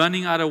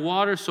 running out of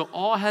water. So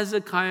all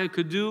Hezekiah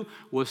could do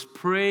was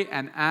pray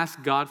and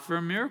ask God for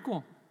a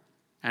miracle.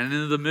 And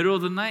in the middle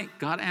of the night,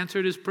 God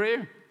answered his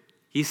prayer.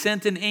 He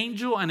sent an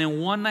angel, and in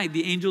one night,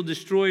 the angel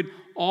destroyed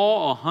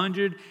all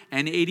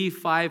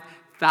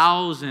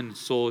 185,000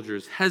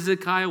 soldiers.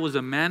 Hezekiah was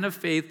a man of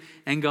faith,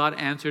 and God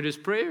answered his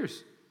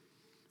prayers.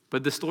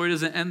 But the story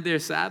doesn't end there,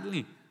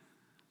 sadly.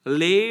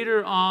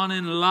 Later on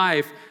in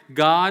life,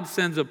 God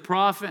sends a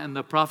prophet, and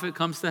the prophet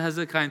comes to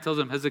Hezekiah and tells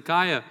him,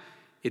 Hezekiah,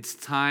 it's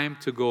time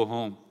to go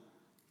home.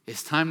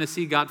 It's time to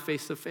see God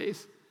face to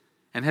face.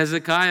 And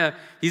Hezekiah,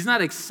 he's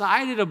not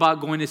excited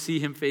about going to see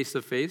him face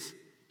to face.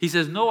 He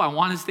says, no, I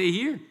want to stay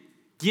here.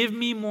 Give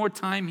me more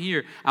time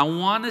here. I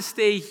want to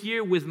stay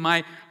here with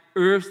my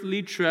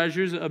earthly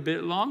treasures a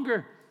bit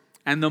longer.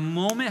 And the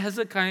moment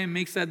Hezekiah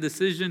makes that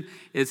decision,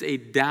 it's a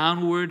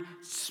downward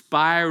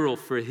spiral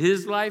for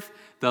his life,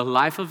 the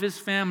life of his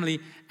family,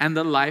 and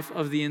the life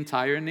of the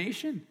entire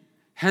nation.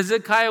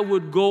 Hezekiah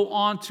would go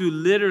on to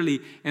literally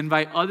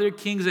invite other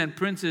kings and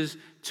princes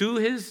to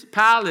his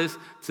palace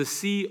to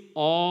see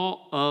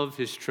all of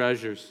his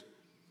treasures.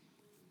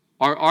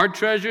 Are our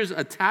treasures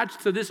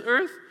attached to this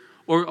earth,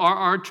 or are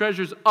our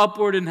treasures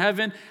upward in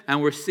heaven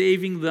and we're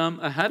saving them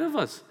ahead of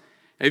us?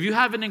 If you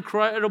have an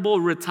incredible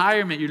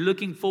retirement, you're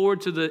looking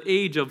forward to the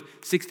age of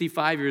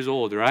 65 years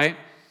old, right?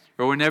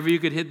 Or whenever you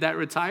could hit that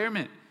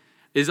retirement.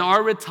 Is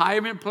our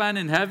retirement plan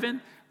in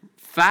heaven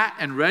fat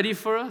and ready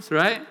for us,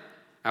 right?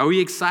 Are we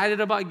excited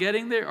about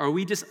getting there? Or are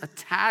we just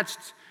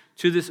attached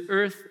to this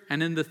earth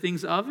and in the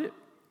things of it?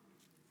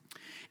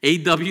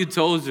 A.W.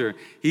 Tozer,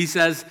 he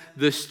says,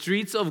 the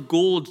streets of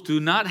gold do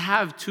not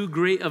have too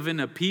great of an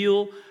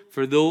appeal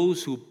for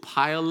those who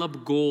pile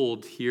up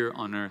gold here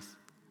on earth.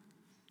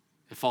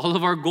 If all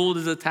of our gold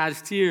is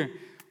attached here,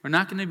 we're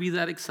not going to be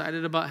that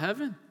excited about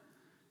heaven.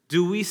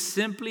 Do we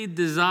simply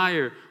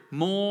desire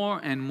more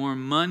and more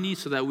money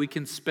so that we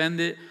can spend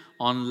it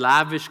on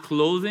lavish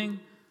clothing?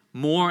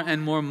 More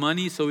and more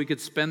money so we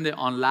could spend it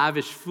on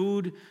lavish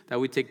food that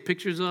we take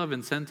pictures of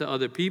and send to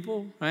other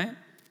people, right?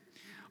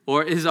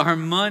 Or is our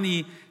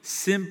money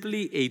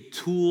simply a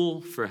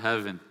tool for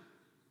heaven?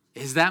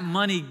 Is that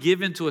money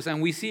given to us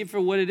and we see it for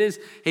what it is?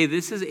 Hey,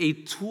 this is a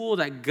tool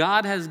that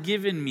God has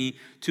given me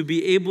to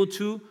be able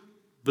to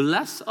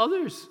bless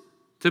others,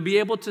 to be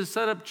able to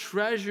set up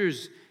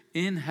treasures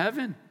in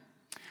heaven.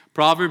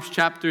 Proverbs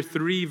chapter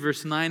 3,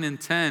 verse 9 and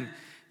 10,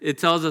 it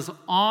tells us,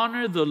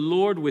 honor the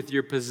Lord with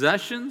your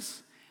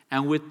possessions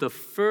and with the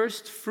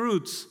first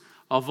fruits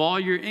of all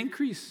your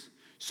increase.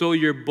 So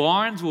your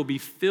barns will be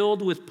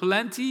filled with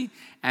plenty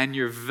and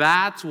your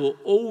vats will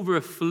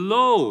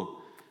overflow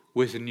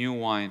with new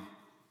wine.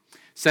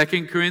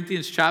 2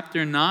 Corinthians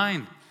chapter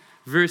 9,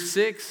 verse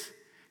 6,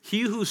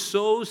 he who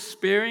sows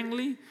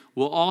sparingly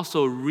will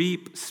also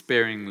reap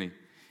sparingly,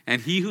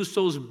 and he who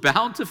sows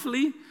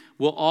bountifully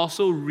will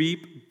also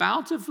reap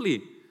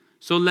bountifully.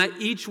 So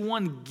let each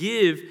one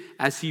give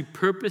as he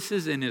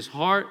purposes in his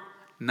heart,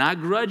 not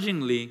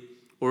grudgingly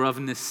or of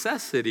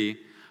necessity,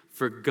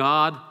 for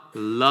God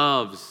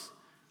loves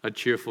a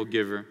cheerful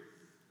giver.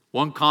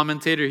 One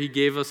commentator, he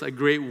gave us a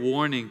great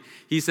warning.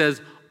 He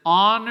says,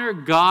 honor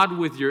God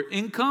with your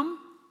income,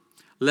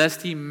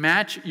 lest he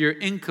match your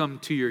income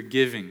to your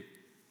giving.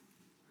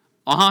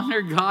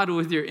 Honor God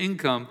with your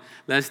income,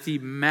 lest he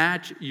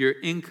match your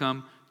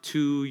income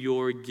to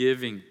your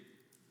giving.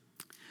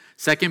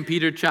 2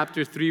 Peter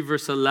chapter 3,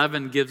 verse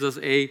 11 gives us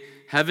a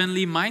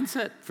heavenly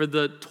mindset for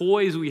the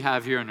toys we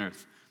have here on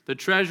earth, the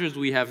treasures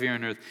we have here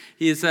on earth.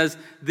 He says,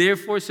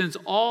 therefore, since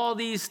all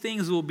these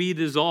things will be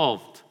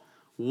dissolved,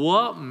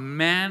 what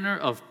manner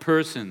of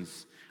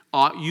persons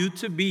ought you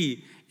to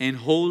be in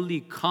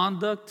holy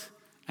conduct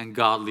and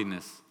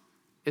godliness?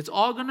 It's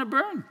all going to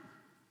burn.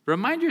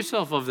 Remind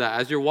yourself of that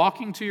as you're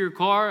walking to your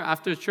car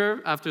after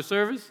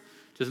service.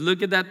 Just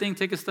look at that thing,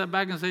 take a step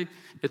back and say,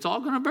 it's all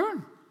going to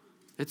burn.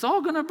 It's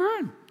all going to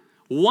burn.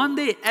 One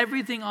day,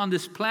 everything on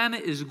this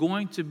planet is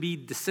going to be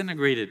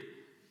disintegrated.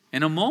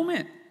 In a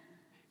moment,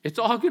 it's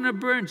all going to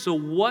burn. So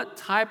what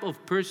type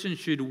of person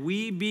should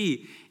we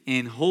be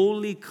in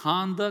holy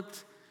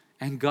conduct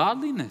and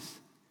godliness?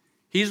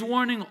 He's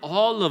warning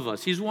all of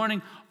us. He's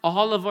warning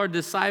all of our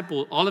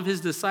disciples, all of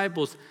his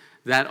disciples,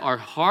 that our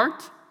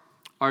heart,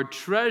 our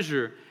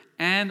treasure,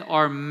 and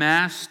our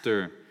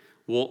master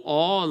will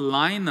all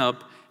line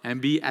up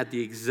and be at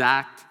the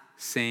exact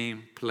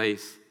same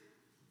place.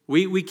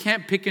 We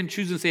can't pick and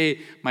choose and say,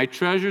 hey, my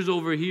treasure's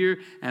over here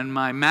and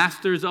my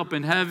master's up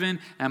in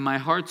heaven and my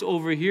heart's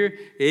over here.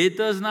 It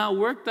does not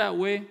work that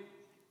way.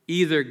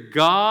 Either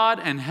God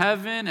and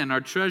heaven and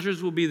our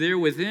treasures will be there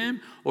with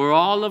him, or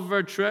all of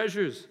our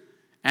treasures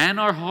and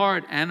our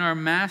heart and our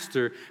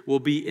master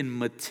will be in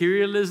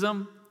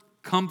materialism,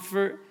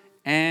 comfort,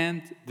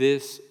 and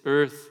this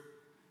earth.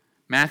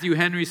 Matthew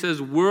Henry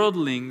says,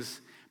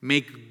 worldlings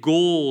make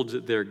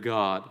gold their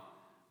God,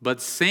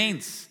 but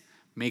saints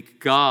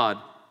make God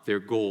their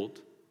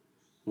gold.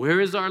 Where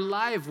is our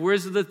life?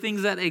 Where's the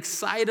things that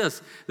excite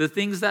us, the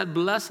things that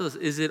bless us?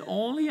 Is it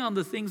only on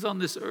the things on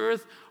this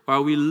earth, or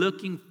are we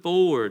looking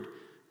forward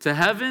to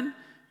heaven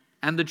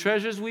and the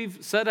treasures we've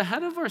set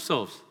ahead of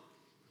ourselves?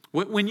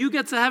 When you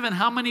get to heaven,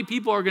 how many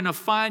people are going to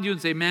find you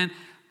and say, man,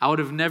 I would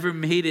have never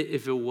made it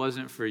if it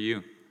wasn't for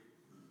you.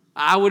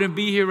 I wouldn't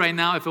be here right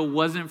now if it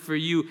wasn't for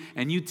you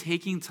and you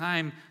taking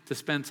time to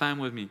spend time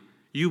with me.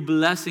 You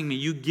blessing me,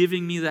 you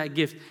giving me that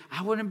gift.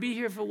 I wouldn't be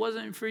here if it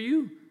wasn't for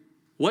you.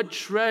 What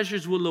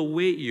treasures will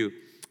await you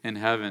in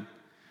heaven?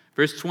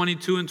 Verse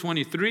 22 and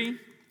 23,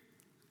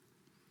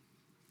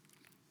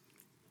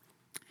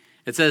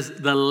 It says,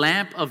 the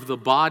lamp of the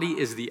body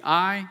is the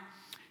eye.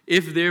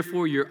 If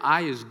therefore your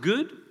eye is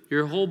good,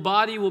 your whole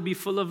body will be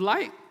full of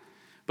light.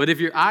 But if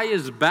your eye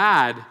is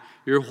bad,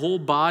 your whole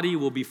body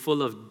will be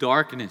full of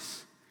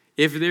darkness.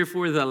 If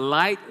therefore the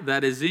light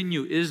that is in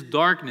you is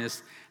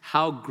darkness,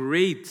 how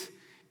great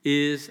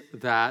is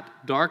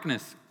that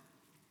darkness?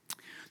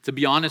 To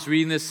be honest,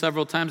 reading this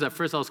several times, at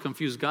first I was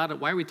confused. God,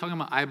 why are we talking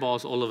about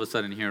eyeballs all of a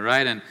sudden here,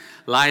 right? And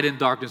light and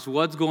darkness,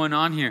 what's going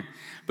on here?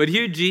 But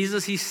here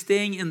Jesus, he's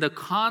staying in the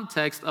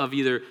context of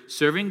either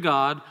serving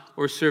God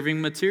or serving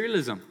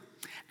materialism.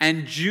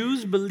 And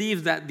Jews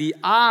believed that the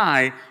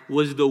eye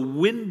was the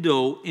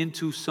window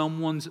into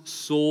someone's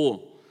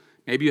soul.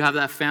 Maybe you have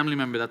that family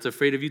member that's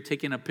afraid of you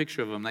taking a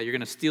picture of them, that you're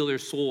going to steal their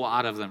soul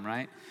out of them,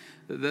 right?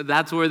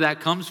 That's where that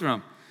comes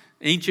from.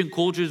 Ancient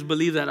cultures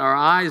believed that our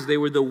eyes, they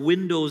were the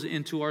windows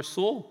into our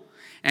soul.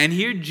 And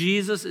here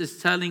Jesus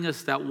is telling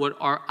us that what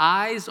our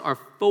eyes are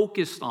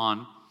focused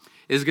on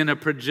is going to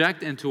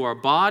project into our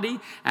body,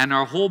 and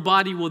our whole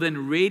body will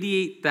then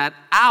radiate that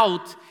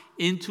out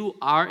into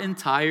our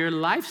entire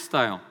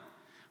lifestyle.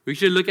 We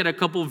should look at a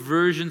couple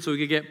versions so we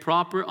can get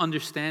proper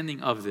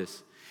understanding of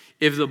this.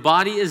 If the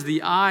body is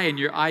the eye and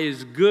your eye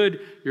is good,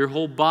 your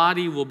whole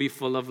body will be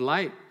full of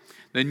light.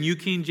 The New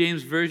King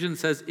James Version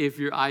says, if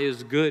your eye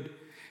is good.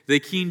 The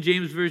King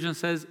James Version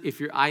says, if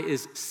your eye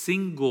is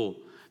single.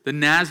 The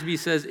NASB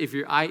says, if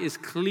your eye is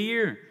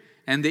clear.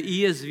 And the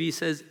ESV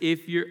says,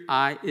 if your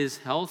eye is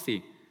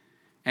healthy.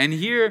 And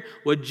here,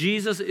 what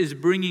Jesus is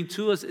bringing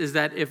to us is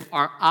that if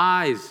our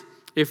eyes,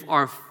 if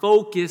our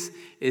focus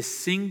is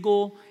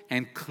single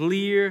and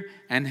clear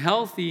and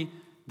healthy,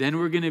 then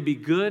we're going to be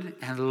good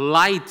and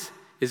light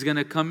is going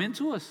to come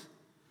into us.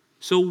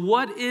 So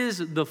what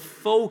is the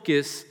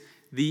focus,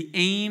 the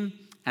aim,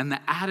 and the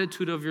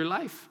attitude of your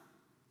life?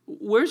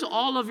 Where's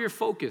all of your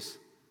focus?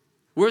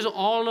 Where's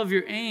all of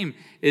your aim?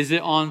 Is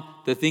it on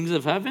the things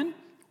of heaven,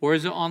 or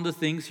is it on the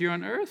things here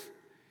on earth?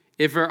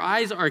 If our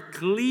eyes are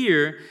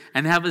clear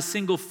and have a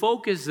single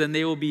focus, then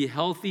they will be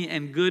healthy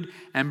and good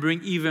and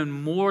bring even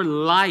more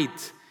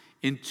light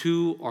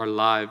into our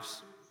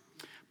lives.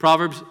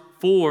 Proverbs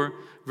 4,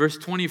 verse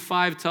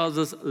 25 tells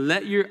us,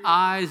 let your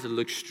eyes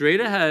look straight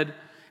ahead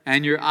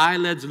and your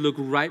eyelids look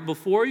right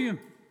before you.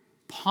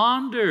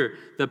 Ponder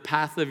the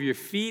path of your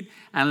feet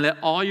and let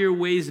all your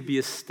ways be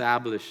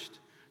established.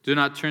 Do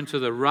not turn to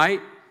the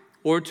right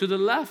or to the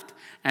left,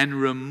 and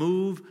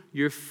remove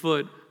your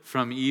foot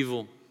from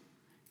evil.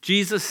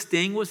 Jesus,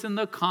 staying within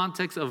the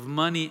context of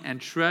money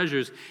and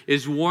treasures,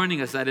 is warning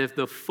us that if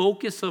the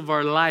focus of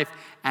our life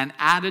and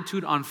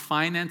attitude on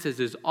finances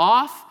is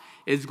off,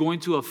 it's going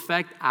to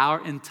affect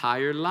our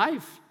entire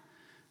life.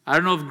 I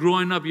don't know if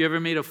growing up you ever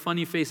made a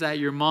funny face at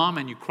your mom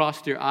and you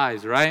crossed your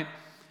eyes, right?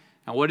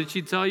 And what did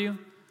she tell you?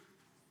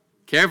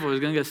 Careful, it's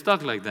going to get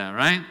stuck like that,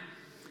 right?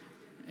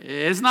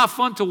 It's not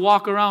fun to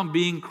walk around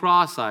being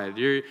cross-eyed.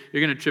 You're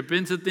going to trip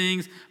into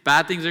things.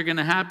 Bad things are going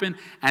to happen.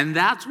 And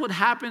that's what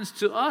happens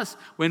to us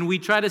when we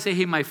try to say,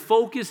 hey, my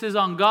focus is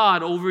on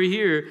God over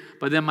here,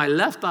 but then my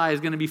left eye is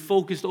going to be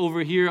focused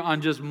over here on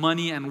just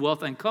money and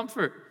wealth and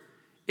comfort.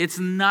 It's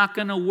not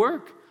going to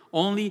work.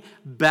 Only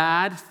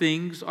bad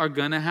things are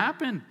going to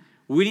happen.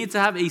 We need to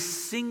have a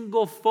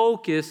single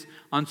focus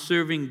on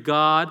serving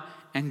God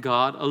and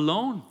God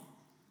alone.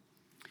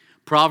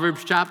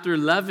 Proverbs chapter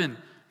 11,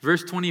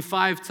 verse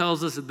 25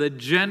 tells us, the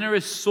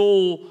generous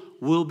soul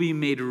will be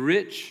made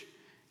rich,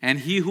 and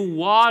he who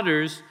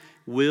waters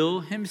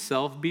will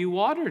himself be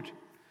watered.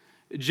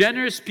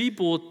 Generous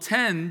people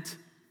tend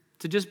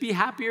to just be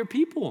happier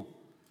people.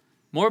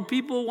 More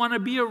people want to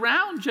be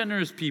around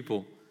generous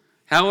people.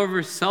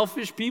 However,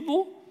 selfish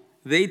people,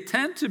 they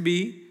tend to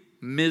be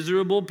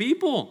miserable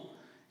people.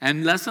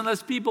 And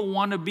less people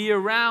want to be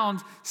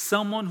around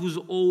someone who's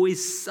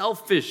always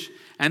selfish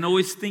and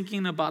always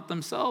thinking about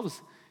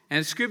themselves.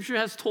 And Scripture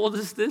has told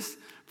us this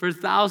for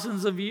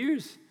thousands of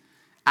years.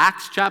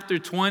 Acts chapter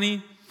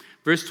 20,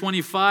 verse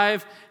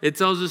 25, it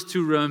tells us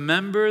to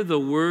remember the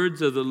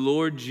words of the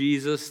Lord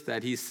Jesus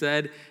that he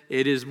said,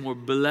 it is more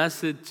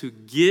blessed to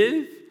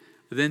give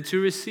than to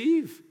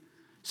receive.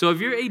 So if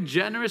you're a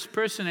generous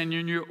person and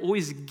you're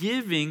always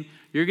giving,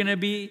 you're going to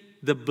be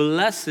the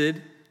blessed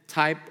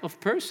type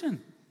of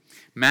person.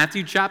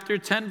 Matthew chapter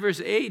 10,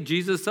 verse 8,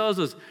 Jesus tells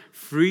us,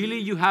 freely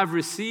you have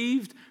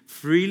received,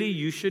 freely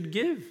you should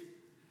give.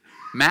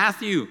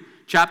 Matthew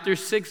chapter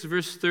 6,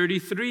 verse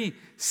 33,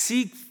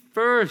 seek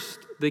first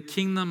the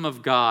kingdom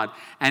of God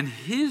and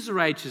his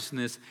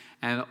righteousness,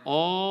 and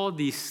all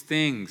these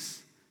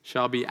things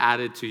shall be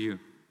added to you.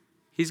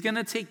 He's going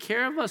to take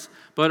care of us,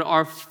 but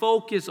our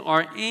focus,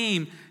 our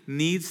aim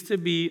needs to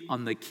be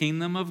on the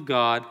kingdom of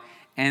God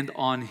and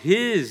on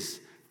his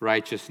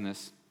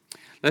righteousness.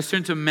 Let's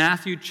turn to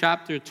Matthew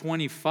chapter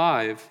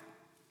 25.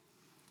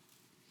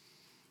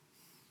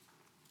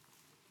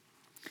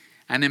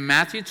 And in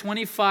Matthew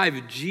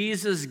 25,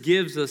 Jesus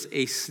gives us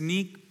a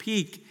sneak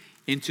peek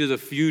into the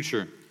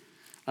future,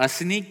 a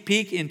sneak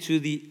peek into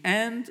the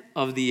end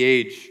of the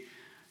age.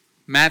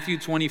 Matthew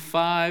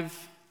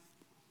 25,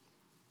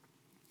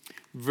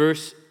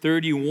 verse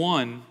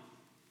 31.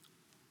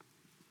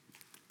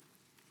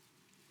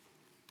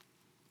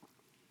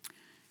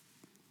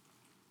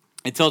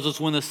 It tells us,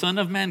 when the Son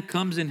of Man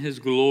comes in his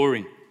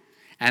glory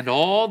and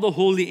all the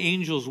holy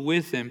angels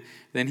with him,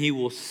 then he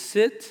will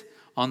sit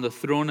on the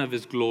throne of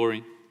his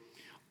glory.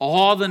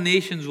 All the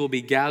nations will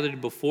be gathered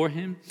before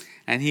him,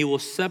 and he will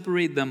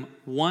separate them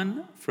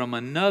one from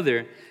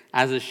another,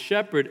 as a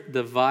shepherd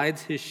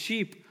divides his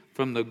sheep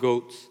from the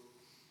goats.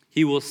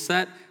 He will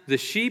set the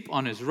sheep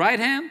on his right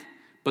hand,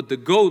 but the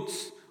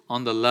goats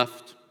on the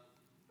left.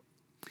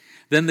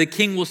 Then the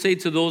king will say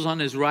to those on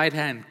his right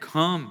hand,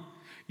 "Come,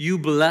 you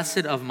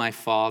blessed of my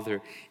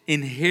Father,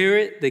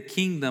 inherit the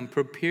kingdom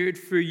prepared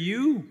for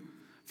you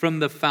from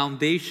the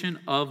foundation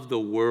of the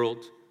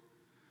world."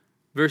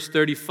 Verse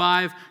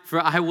 35, "For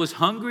I was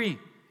hungry,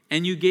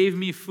 and you gave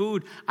me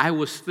food. I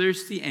was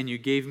thirsty, and you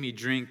gave me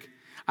drink.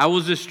 I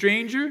was a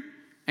stranger,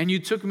 and you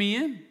took me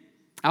in.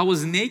 I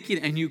was naked,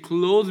 and you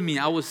clothed me.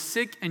 I was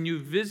sick, and you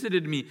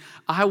visited me.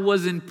 I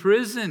was in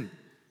prison,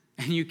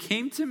 and you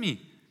came to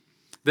me."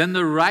 Then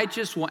the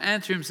righteous will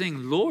answer him,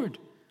 saying, "Lord,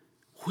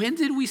 when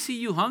did we see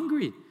you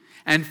hungry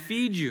and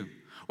feed you,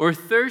 or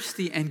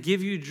thirsty and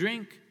give you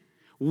drink?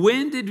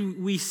 When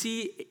did we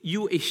see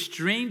you a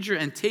stranger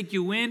and take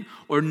you in,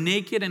 or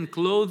naked and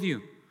clothe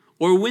you?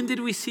 Or when did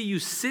we see you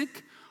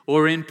sick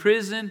or in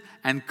prison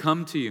and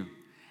come to you?"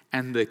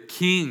 And the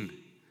king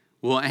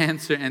will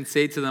answer and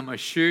say to them,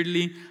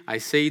 "Assuredly, I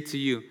say to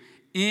you,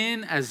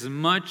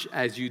 inasmuch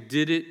as you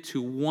did it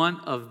to one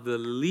of the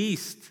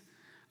least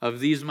of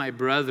these my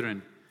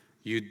brethren,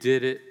 you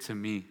did it to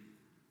me."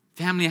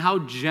 Family, how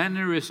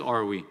generous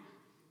are we?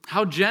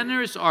 How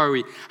generous are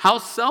we? How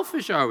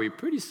selfish are we?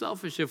 Pretty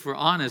selfish if we're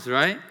honest,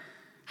 right?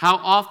 How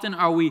often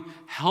are we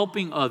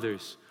helping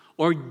others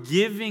or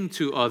giving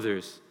to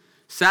others?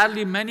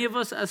 Sadly, many of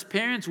us as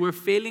parents, we're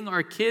failing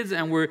our kids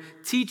and we're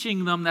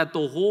teaching them that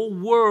the whole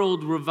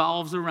world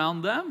revolves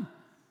around them.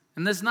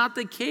 And that's not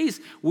the case.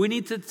 We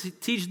need to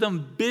teach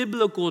them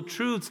biblical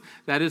truths,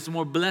 that it's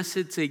more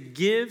blessed to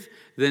give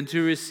than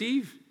to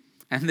receive.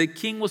 And the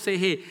king will say,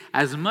 "Hey,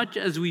 as much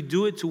as we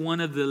do it to one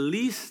of the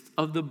least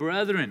of the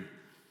brethren,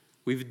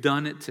 we've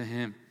done it to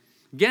him."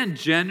 Again,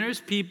 generous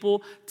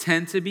people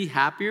tend to be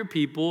happier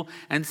people,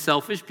 and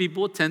selfish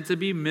people tend to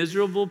be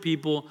miserable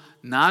people,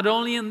 not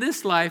only in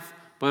this life,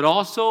 but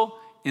also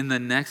in the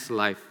next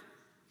life.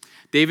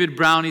 David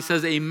Brown, he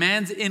says, "A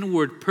man's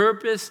inward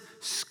purpose,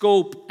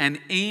 scope,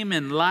 and aim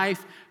in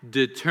life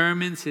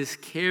determines his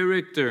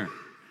character.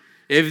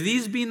 If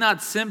these be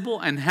not simple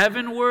and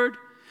heavenward,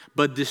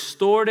 but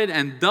distorted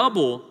and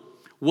double,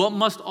 what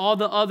must all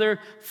the other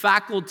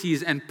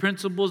faculties and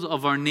principles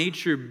of our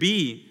nature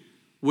be,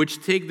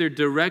 which take their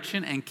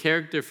direction and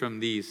character from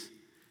these?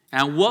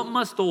 And what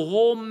must the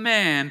whole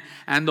man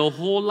and the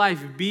whole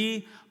life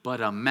be but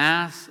a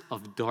mass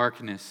of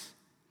darkness?"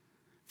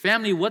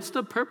 Family, what's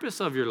the purpose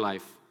of your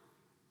life?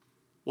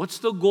 What's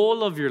the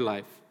goal of your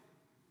life?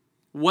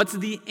 What's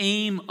the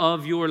aim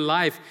of your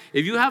life?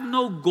 If you have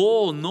no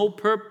goal, no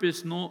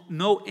purpose,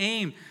 no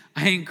aim,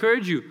 I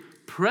encourage you,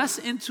 press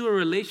into a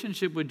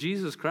relationship with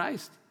Jesus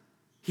Christ.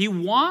 He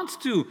wants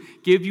to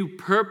give you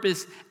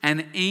purpose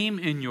and aim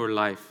in your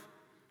life.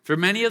 For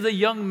many of the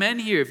young men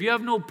here, if you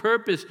have no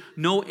purpose,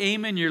 no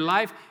aim in your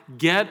life,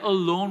 get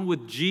alone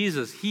with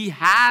Jesus. He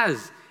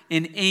has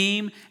an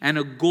aim and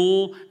a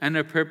goal and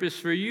a purpose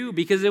for you.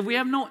 Because if we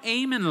have no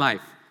aim in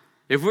life,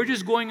 if we're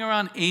just going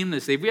around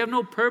aimlessly, if we have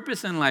no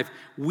purpose in life,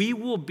 we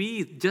will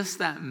be just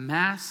that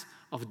mass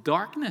of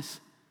darkness.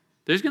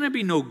 There's going to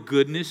be no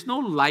goodness, no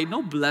light,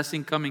 no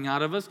blessing coming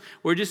out of us.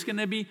 We're just going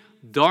to be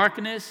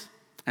darkness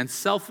and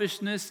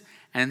selfishness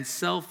and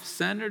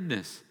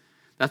self-centeredness.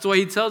 That's why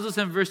he tells us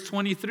in verse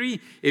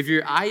 23, if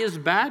your eye is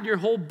bad, your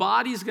whole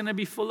body is going to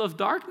be full of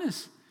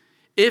darkness.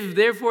 If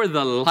therefore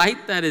the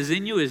light that is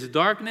in you is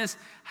darkness,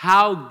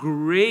 how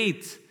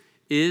great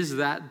is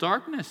that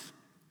darkness?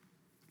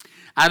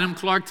 Adam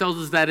Clark tells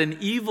us that an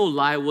evil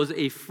lie was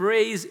a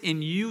phrase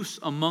in use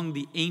among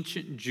the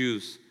ancient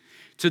Jews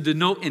to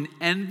denote an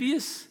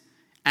envious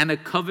and a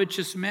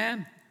covetous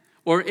man,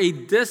 or a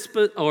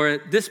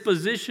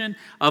disposition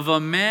of a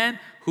man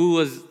who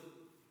was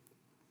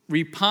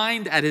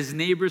repined at his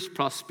neighbor's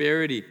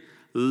prosperity,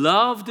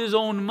 loved his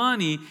own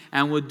money,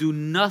 and would do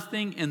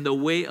nothing in the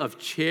way of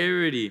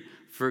charity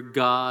for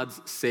God's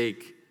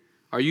sake.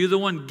 Are you the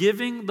one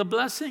giving the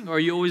blessing, or are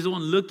you always the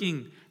one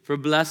looking for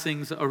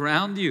blessings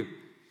around you?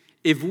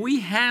 If we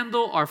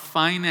handle our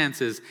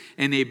finances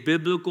in a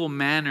biblical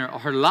manner,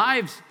 our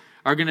lives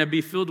are going to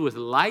be filled with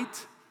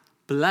light,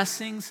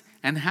 blessings,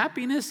 and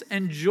happiness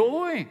and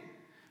joy.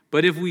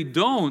 But if we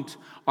don't,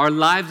 our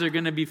lives are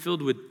going to be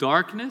filled with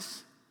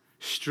darkness,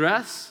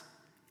 stress,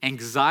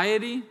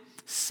 anxiety,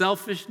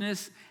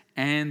 selfishness,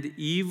 and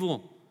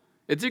evil.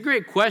 It's a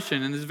great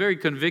question, and it's very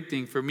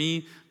convicting for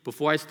me.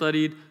 Before I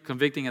studied,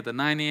 convicting at the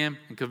 9 a.m.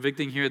 and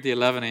convicting here at the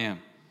 11 a.m.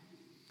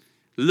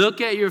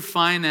 Look at your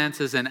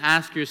finances and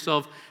ask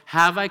yourself,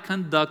 have I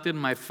conducted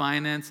my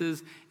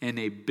finances in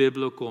a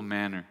biblical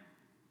manner?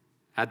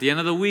 At the end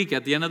of the week,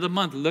 at the end of the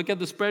month, look at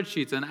the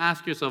spreadsheets and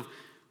ask yourself,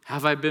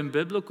 have I been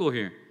biblical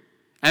here?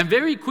 And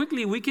very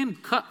quickly, we can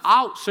cut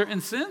out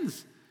certain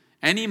sins.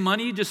 Any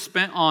money you just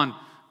spent on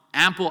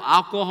ample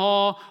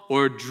alcohol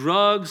or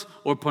drugs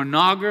or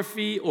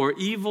pornography or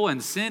evil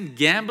and sin,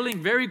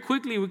 gambling, very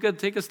quickly we could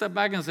take a step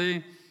back and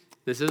say,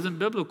 this isn't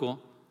biblical.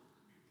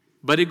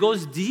 But it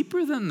goes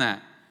deeper than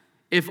that.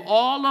 If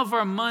all of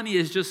our money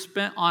is just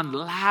spent on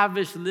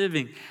lavish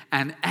living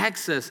and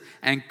excess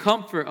and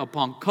comfort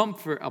upon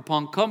comfort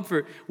upon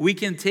comfort, we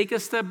can take a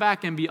step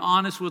back and be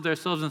honest with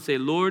ourselves and say,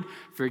 Lord,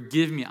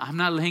 forgive me. I'm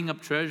not laying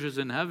up treasures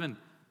in heaven.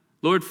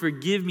 Lord,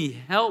 forgive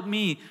me. Help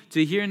me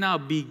to here now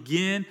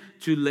begin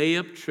to lay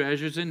up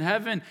treasures in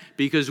heaven.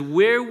 Because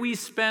where we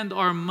spend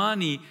our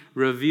money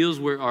reveals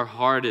where our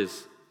heart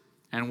is.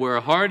 And where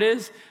our heart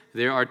is,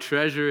 there our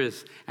treasure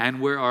is. And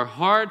where our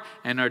heart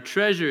and our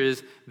treasure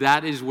is,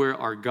 that is where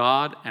our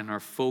God and our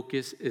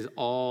focus is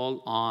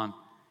all on.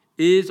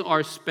 Is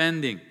our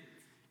spending,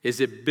 is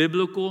it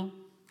biblical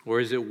or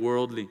is it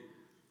worldly?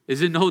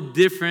 Is it no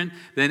different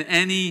than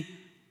any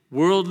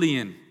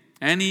worldlian,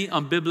 any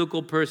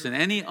unbiblical person,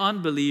 any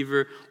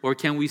unbeliever? Or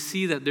can we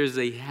see that there's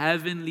a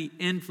heavenly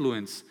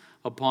influence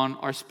upon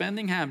our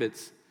spending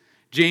habits?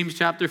 James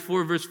chapter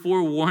 4 verse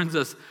 4 warns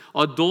us,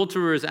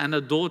 adulterers and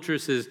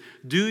adulteresses,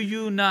 do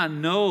you not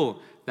know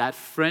that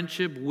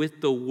friendship with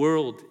the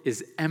world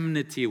is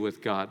enmity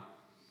with God?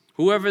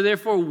 Whoever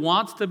therefore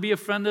wants to be a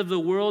friend of the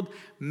world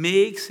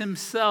makes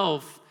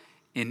himself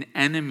an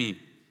enemy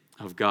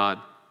of God.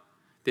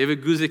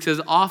 David Guzik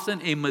says,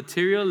 often a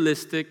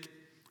materialistic,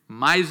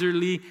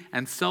 miserly,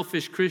 and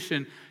selfish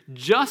Christian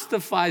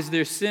justifies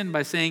their sin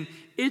by saying,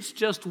 it's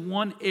just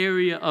one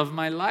area of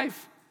my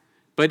life.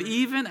 But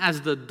even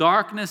as the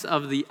darkness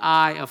of the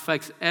eye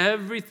affects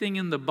everything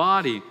in the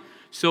body,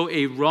 so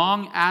a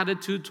wrong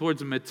attitude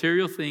towards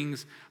material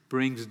things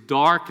brings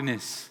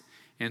darkness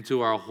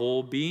into our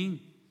whole being.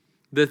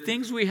 The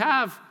things we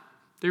have,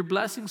 they're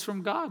blessings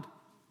from God.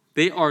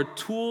 They are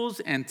tools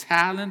and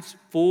talents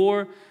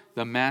for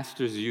the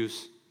master's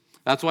use.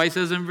 That's why he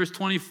says in verse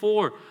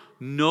 24,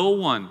 no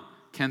one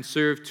can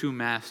serve two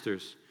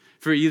masters.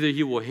 For either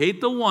he will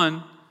hate the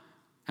one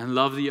and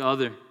love the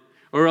other,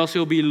 or else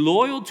he'll be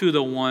loyal to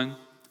the one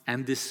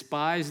and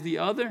despise the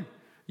other.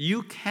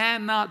 You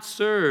cannot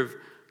serve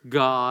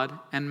God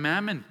and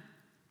mammon.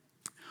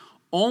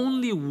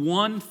 Only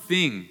one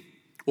thing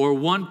or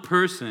one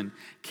person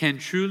can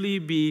truly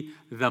be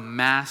the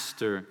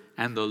master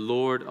and the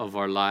Lord of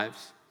our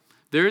lives.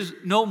 There's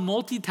no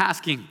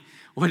multitasking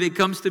when it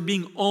comes to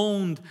being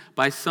owned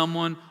by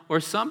someone or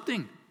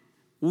something.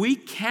 We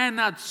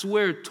cannot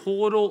swear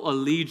total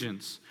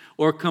allegiance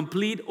or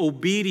complete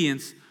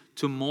obedience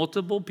to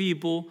multiple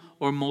people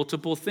or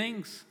multiple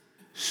things.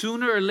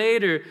 Sooner or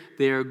later,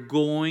 they are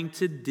going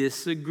to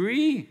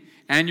disagree.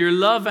 And your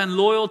love and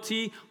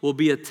loyalty will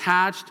be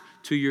attached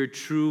to your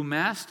true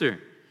master.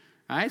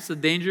 Right? It's the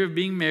danger of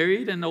being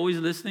married and always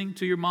listening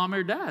to your mom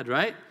or dad,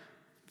 right?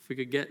 If we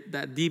could get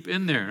that deep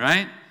in there,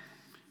 right?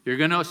 You're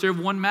going to serve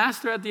one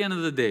master at the end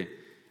of the day.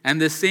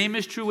 And the same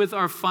is true with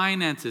our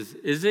finances.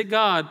 Is it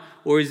God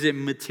or is it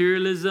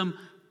materialism,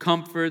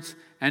 comforts,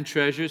 and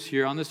treasures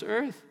here on this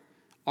earth?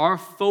 Our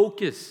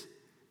focus,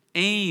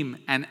 aim,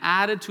 and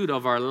attitude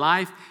of our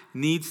life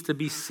needs to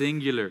be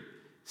singular.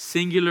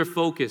 Singular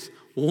focus.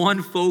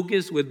 One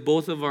focus with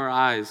both of our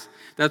eyes.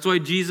 That's why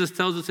Jesus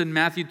tells us in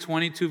Matthew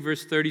 22,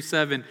 verse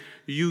 37,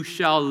 you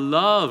shall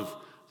love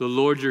the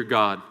Lord your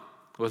God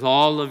with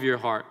all of your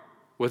heart,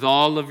 with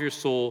all of your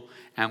soul,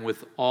 and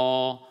with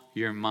all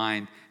your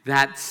mind.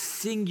 That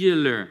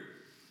singular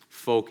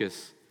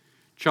focus.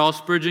 Charles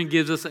Spurgeon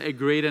gives us a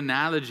great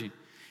analogy.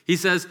 He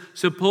says,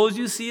 suppose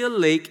you see a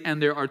lake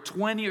and there are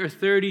 20 or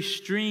 30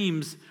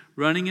 streams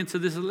running into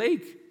this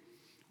lake.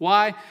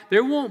 Why?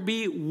 There won't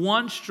be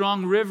one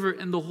strong river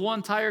in the whole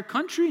entire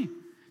country.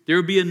 There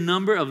will be a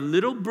number of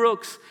little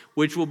brooks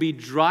which will be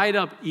dried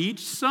up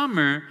each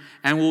summer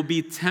and will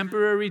be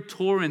temporary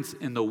torrents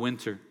in the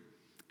winter.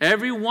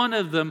 Every one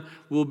of them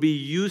will be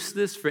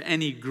useless for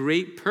any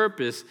great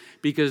purpose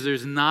because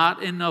there's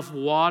not enough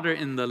water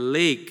in the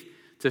lake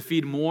to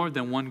feed more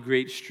than one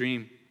great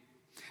stream.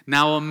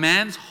 Now, a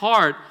man's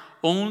heart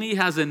only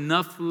has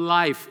enough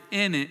life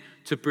in it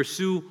to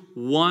pursue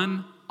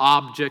one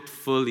object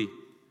fully.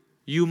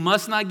 You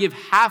must not give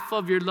half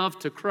of your love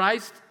to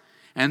Christ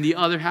and the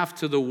other half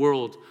to the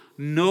world.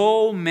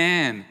 No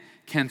man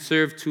can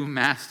serve two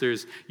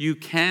masters. You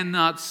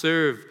cannot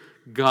serve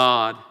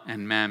God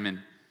and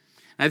mammon.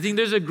 I think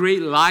there's a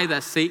great lie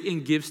that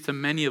Satan gives to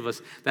many of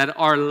us, that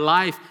our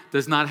life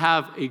does not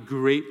have a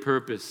great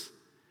purpose.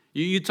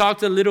 You talk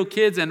to little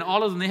kids and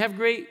all of them, they have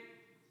great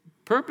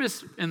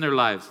purpose in their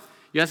lives.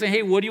 You ask them,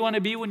 hey, what do you want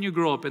to be when you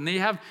grow up? And they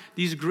have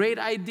these great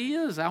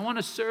ideas. I want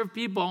to serve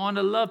people. I want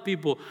to love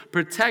people,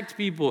 protect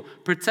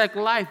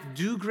life,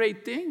 do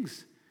great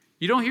things.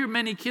 You don't hear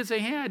many kids say,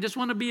 hey, I just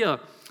want to be a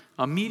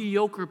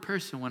mediocre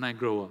person when I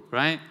grow up,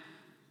 right?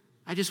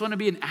 I just want to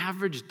be an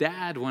average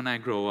dad when I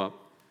grow up.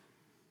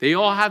 They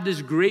all have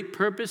this great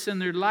purpose in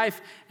their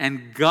life,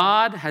 and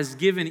God has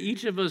given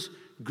each of us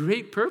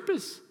great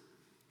purpose.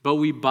 But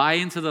we buy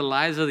into the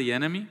lies of the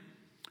enemy.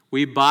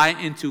 We buy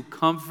into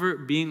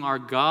comfort being our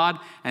God,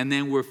 and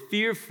then we're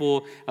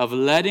fearful of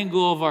letting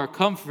go of our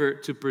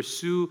comfort to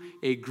pursue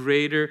a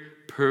greater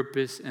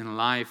purpose in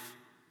life.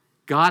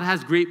 God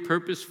has great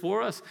purpose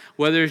for us,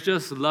 whether it's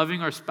just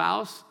loving our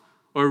spouse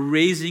or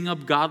raising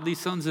up godly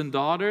sons and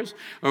daughters,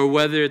 or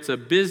whether it's a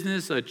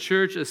business, a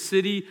church, a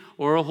city,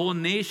 or a whole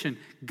nation.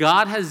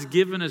 God has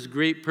given us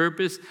great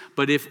purpose,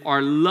 but if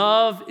our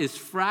love is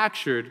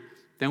fractured,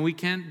 then we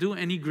can't do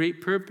any great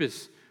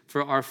purpose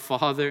for our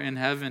Father in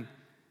heaven.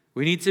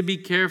 We need to be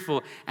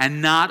careful and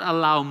not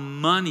allow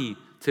money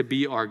to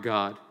be our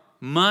God.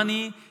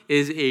 Money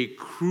is a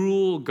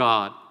cruel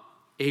God,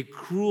 a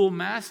cruel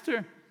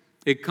master.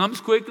 It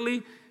comes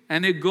quickly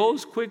and it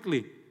goes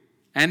quickly.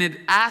 And it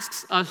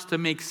asks us to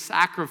make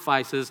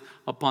sacrifices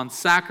upon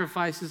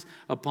sacrifices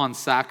upon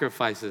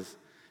sacrifices.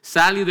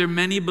 Sadly, there are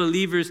many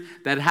believers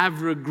that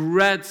have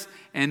regrets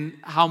in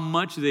how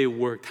much they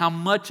worked, how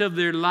much of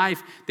their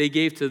life they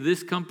gave to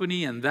this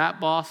company and that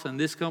boss and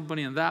this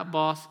company and that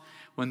boss,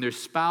 when their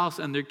spouse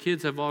and their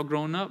kids have all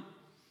grown up.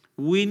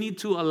 We need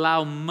to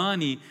allow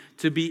money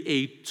to be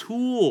a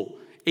tool,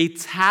 a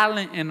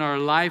talent in our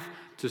life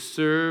to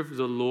serve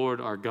the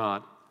Lord our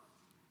God.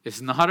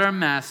 It's not our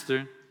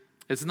master.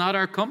 It's not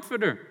our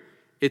comforter.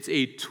 It's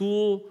a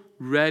tool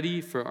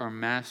ready for our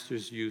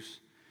master's use.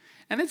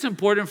 And it's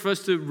important for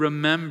us to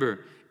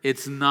remember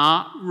it's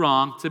not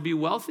wrong to be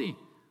wealthy.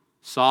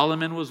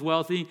 Solomon was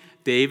wealthy.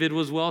 David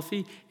was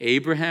wealthy.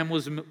 Abraham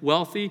was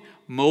wealthy.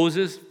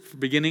 Moses,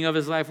 beginning of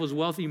his life, was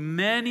wealthy.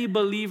 Many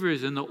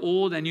believers in the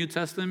Old and New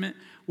Testament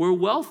were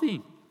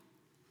wealthy.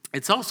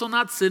 It's also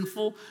not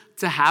sinful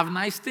to have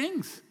nice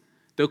things.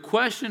 The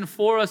question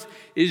for us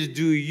is,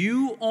 do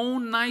you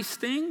own nice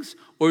things,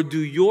 or do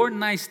your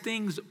nice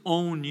things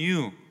own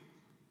you?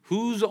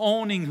 Who's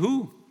owning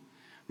who?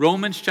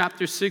 Romans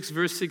chapter 6,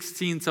 verse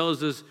 16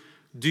 tells us,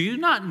 do you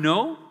not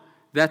know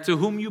that to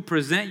whom you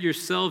present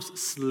yourselves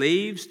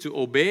slaves to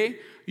obey,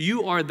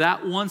 you are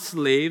that one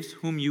slaves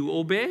whom you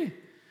obey,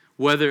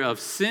 whether of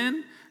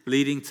sin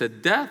leading to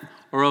death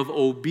or of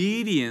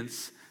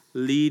obedience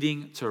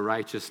leading to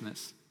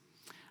righteousness.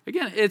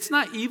 Again, it's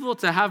not evil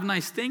to have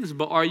nice things,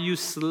 but are you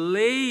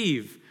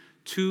slave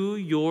to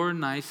your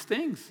nice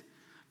things?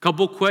 A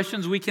couple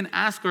questions we can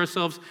ask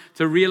ourselves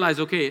to realize,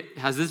 okay,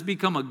 has this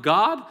become a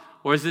God,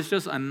 or is this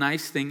just a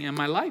nice thing in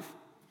my life?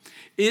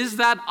 Is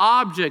that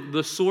object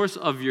the source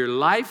of your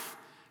life,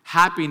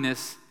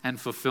 happiness, and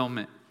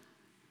fulfillment?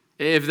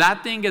 If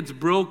that thing gets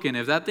broken,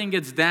 if that thing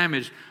gets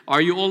damaged,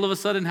 are you all of a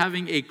sudden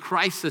having a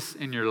crisis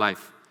in your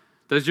life?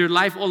 Does your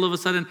life all of a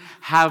sudden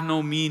have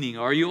no meaning?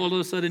 Are you all of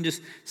a sudden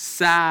just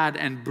sad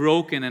and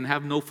broken and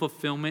have no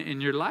fulfillment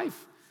in your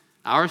life?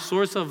 Our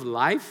source of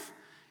life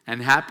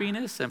and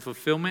happiness and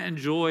fulfillment and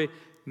joy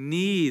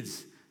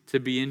needs to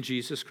be in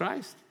Jesus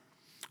Christ.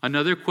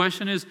 Another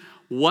question is,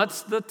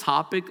 what's the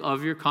topic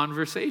of your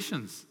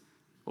conversations?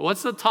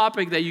 What's the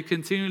topic that you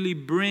continually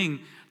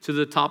bring to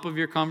the top of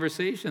your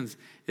conversations?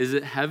 Is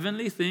it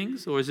heavenly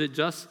things, or is it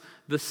just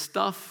the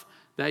stuff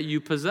that you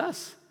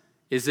possess?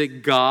 Is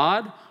it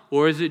God,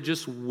 or is it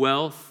just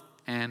wealth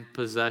and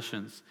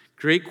possessions?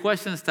 Great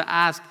questions to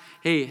ask.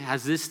 Hey,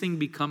 has this thing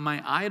become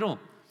my idol?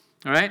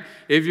 All right?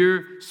 If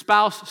your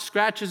spouse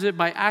scratches it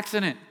by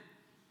accident,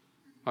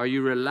 are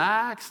you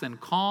relaxed and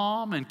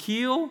calm and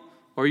cool?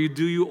 Or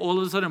do you all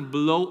of a sudden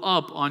blow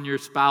up on your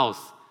spouse?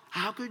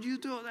 How could you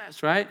do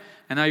this, right?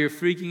 And now you're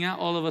freaking out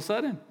all of a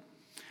sudden.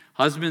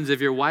 Husbands,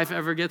 if your wife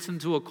ever gets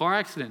into a car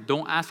accident,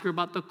 don't ask her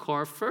about the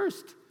car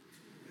first.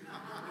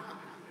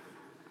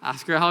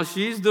 Ask her how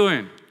she's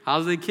doing.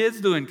 How's the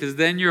kids doing? Because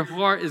then your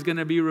heart is going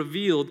to be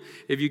revealed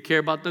if you care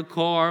about the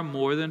car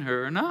more than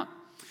her or not.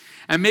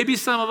 And maybe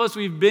some of us,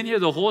 we've been here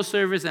the whole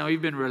service and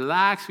we've been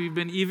relaxed, we've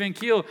been even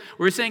keel.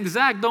 We're saying,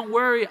 Zach, don't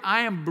worry,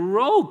 I am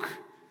broke.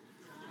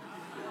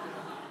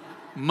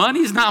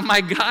 Money's not my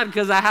God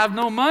because I have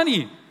no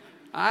money.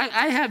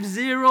 I have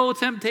zero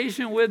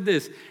temptation with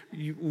this.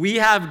 We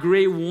have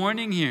great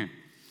warning here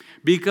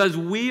because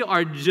we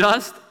are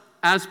just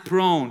as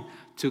prone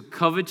to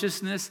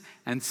covetousness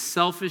and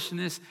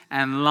selfishness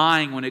and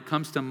lying when it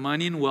comes to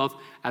money and wealth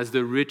as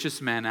the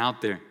richest man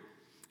out there.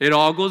 It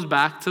all goes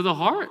back to the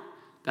heart.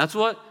 That's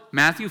what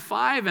Matthew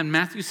 5 and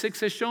Matthew 6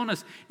 has shown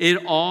us.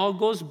 It all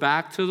goes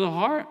back to the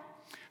heart.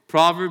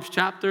 Proverbs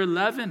chapter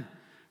 11.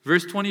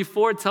 Verse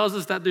 24 tells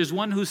us that there's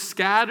one who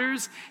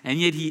scatters, and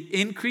yet he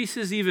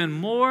increases even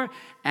more,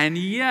 and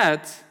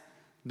yet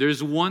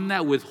there's one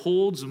that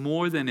withholds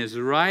more than is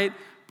right,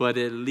 but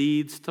it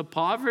leads to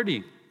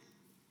poverty.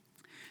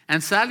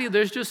 And sadly,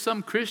 there's just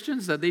some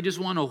Christians that they just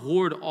want to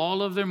hoard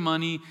all of their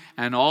money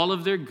and all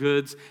of their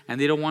goods,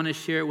 and they don't want to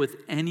share it with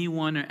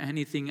anyone or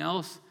anything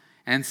else.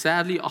 And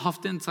sadly,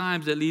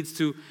 oftentimes it leads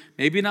to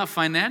maybe not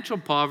financial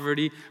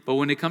poverty, but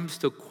when it comes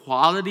to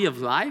quality of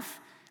life,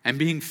 and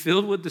being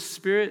filled with the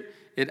Spirit,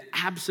 it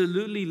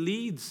absolutely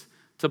leads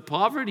to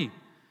poverty.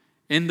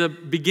 In the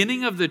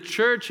beginning of the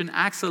church in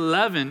Acts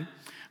 11,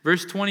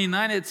 verse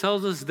 29, it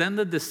tells us, then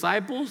the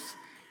disciples,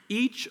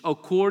 each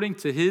according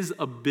to his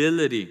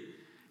ability,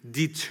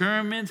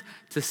 determined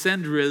to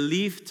send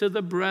relief to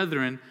the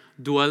brethren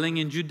dwelling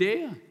in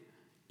Judea.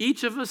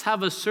 Each of us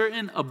have a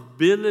certain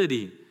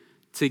ability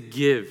to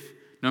give,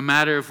 no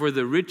matter if we're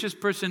the richest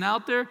person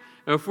out there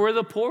or if we're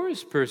the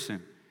poorest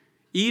person.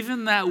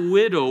 Even that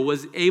widow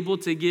was able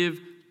to give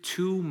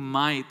 2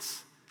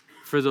 mites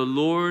for the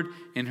Lord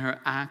in her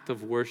act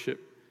of worship.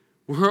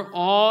 We're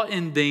all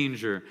in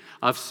danger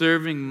of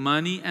serving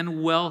money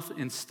and wealth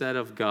instead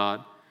of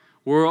God.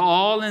 We're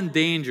all in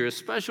danger,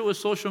 especially with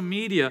social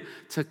media,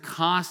 to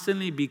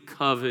constantly be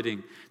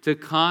coveting, to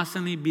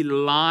constantly be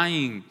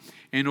lying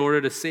in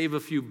order to save a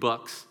few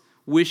bucks,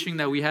 wishing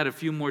that we had a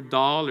few more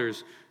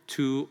dollars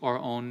to our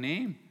own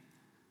name.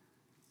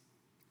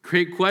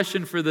 Great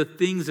question for the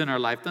things in our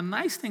life, the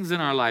nice things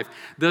in our life.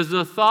 Does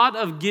the thought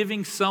of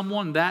giving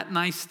someone that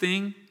nice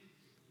thing,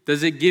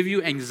 does it give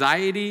you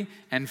anxiety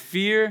and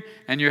fear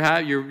and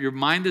your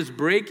mind is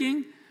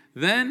breaking?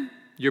 Then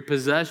your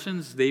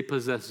possessions, they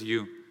possess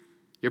you.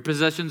 Your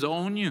possessions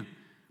own you.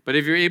 But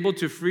if you're able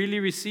to freely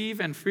receive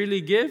and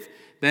freely give,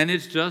 then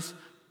it's just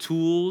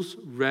tools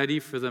ready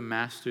for the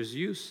master's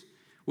use.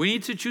 We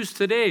need to choose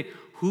today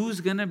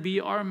who's going to be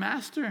our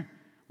master.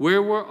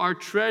 Where will our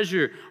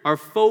treasure, our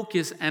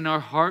focus, and our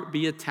heart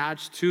be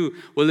attached to?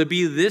 Will it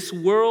be this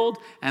world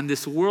and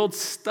this world's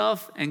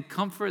stuff and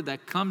comfort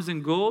that comes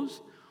and goes?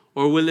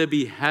 Or will it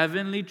be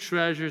heavenly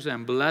treasures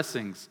and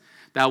blessings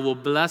that will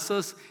bless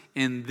us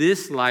in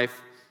this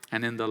life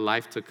and in the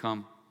life to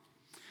come?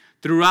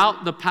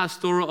 Throughout the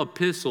pastoral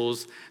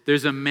epistles,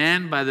 there's a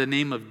man by the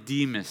name of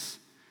Demas.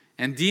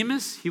 And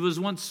Demas, he was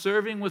once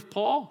serving with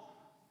Paul,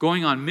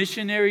 going on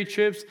missionary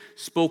trips,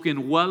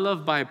 spoken well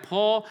of by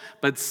Paul.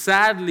 But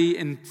sadly,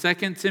 in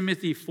 2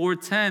 Timothy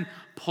 4:10,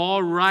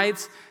 Paul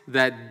writes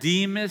that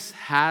Demas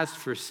has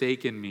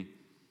forsaken me.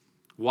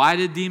 Why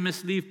did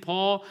Demas leave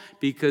Paul?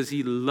 Because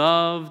he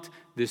loved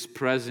this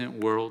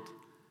present world.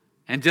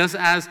 And just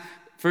as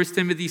 1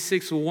 Timothy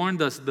 6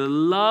 warned us, the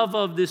love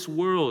of this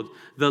world,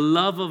 the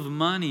love of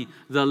money,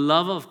 the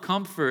love of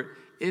comfort,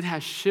 it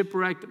has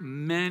shipwrecked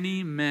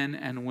many men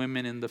and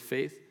women in the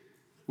faith.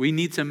 We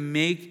need to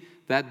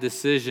make that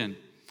decision.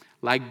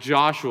 Like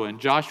Joshua, in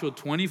Joshua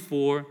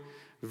 24,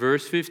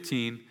 verse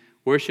 15,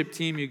 worship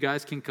team, you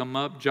guys can come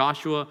up.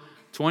 Joshua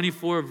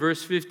 24,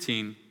 verse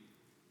 15.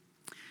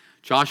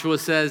 Joshua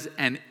says,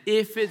 "And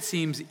if it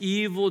seems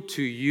evil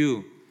to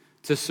you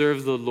to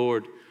serve the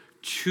Lord,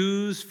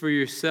 choose for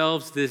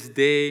yourselves this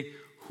day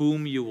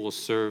whom you will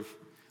serve,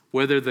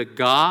 whether the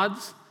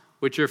gods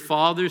which your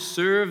fathers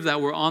served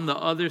that were on the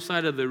other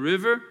side of the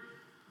river,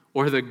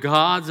 or the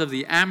gods of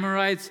the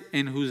Amorites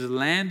in whose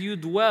land you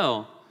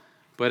dwell.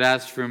 But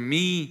as for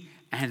me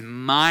and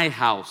my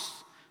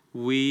house,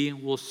 we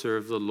will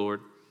serve the Lord."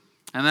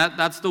 And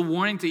that's the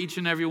warning to each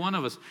and every one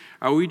of us.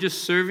 Are we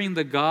just serving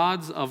the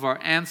gods of our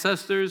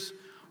ancestors,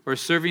 or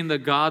serving the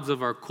gods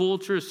of our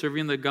culture,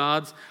 serving the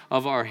gods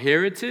of our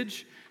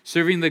heritage,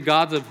 serving the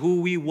gods of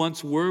who we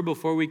once were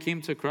before we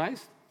came to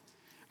Christ?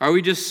 Are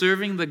we just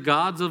serving the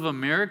gods of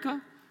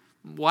America?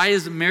 Why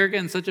is America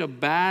in such a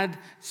bad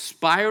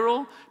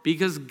spiral?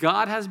 Because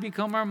God has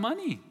become our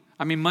money.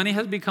 Money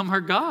has become our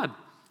God.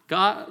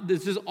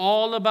 This is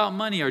all about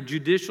money, our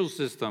judicial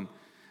system,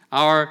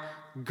 our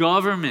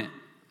government,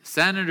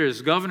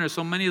 senators, governors,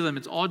 so many of them,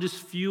 it's all just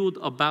fueled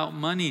about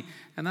money.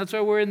 And that's why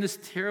we're in this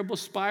terrible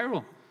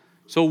spiral.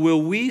 So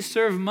will we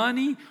serve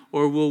money,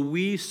 or will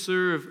we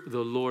serve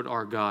the Lord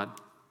our God?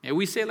 And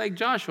we say like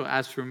Joshua,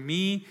 "As for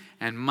me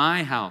and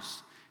my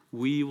house,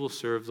 we will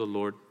serve the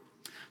Lord."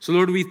 So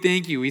Lord, we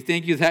thank you. We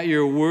thank you that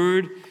your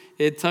word,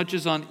 it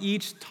touches on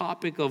each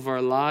topic of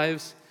our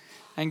lives.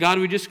 And God,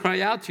 we just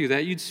cry out to you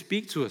that you'd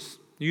speak to us.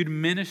 You'd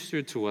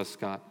minister to us,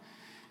 God.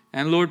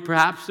 And Lord,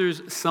 perhaps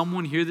there's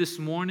someone here this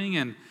morning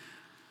and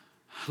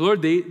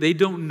Lord, they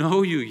don't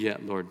know you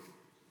yet, Lord.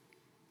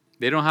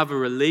 They don't have a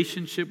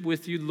relationship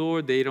with you,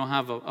 Lord. They don't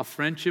have a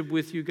friendship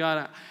with you,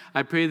 God.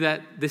 I pray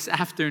that this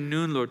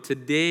afternoon, Lord,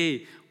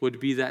 today would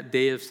be that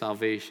day of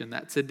salvation.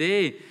 That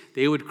today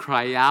they would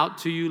cry out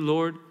to you,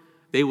 Lord.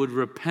 They would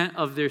repent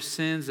of their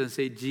sins and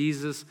say,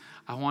 "Jesus,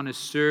 I want to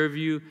serve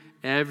you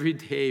every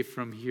day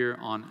from here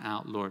on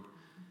out, Lord."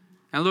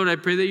 And Lord, I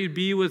pray that you'd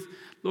be with,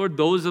 Lord,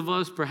 those of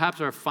us, perhaps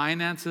our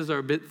finances are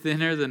a bit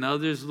thinner than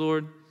others,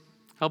 Lord.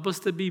 Help us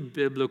to be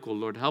biblical,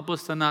 Lord. Help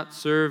us to not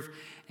serve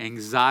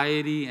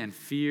anxiety and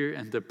fear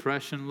and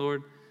depression,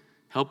 Lord.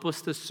 Help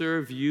us to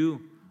serve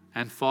you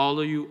and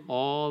follow you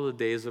all the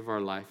days of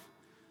our life.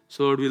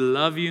 So, Lord, we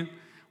love you.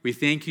 We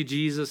thank you,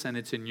 Jesus, and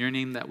it's in your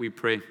name that we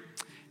pray.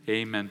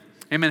 Amen.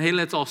 Amen. Hey,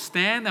 let's all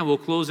stand and we'll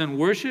close in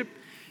worship.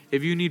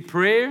 If you need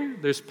prayer,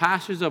 there's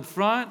pastors up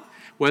front.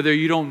 Whether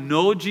you don't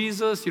know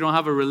Jesus, you don't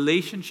have a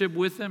relationship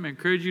with him, I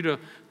encourage you to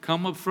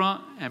come up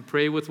front and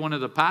pray with one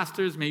of the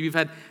pastors. Maybe you've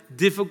had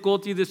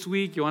difficulty this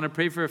week. You want to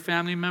pray for a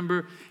family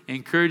member. I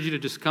encourage you to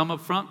just come up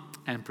front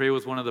and pray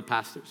with one of the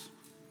pastors.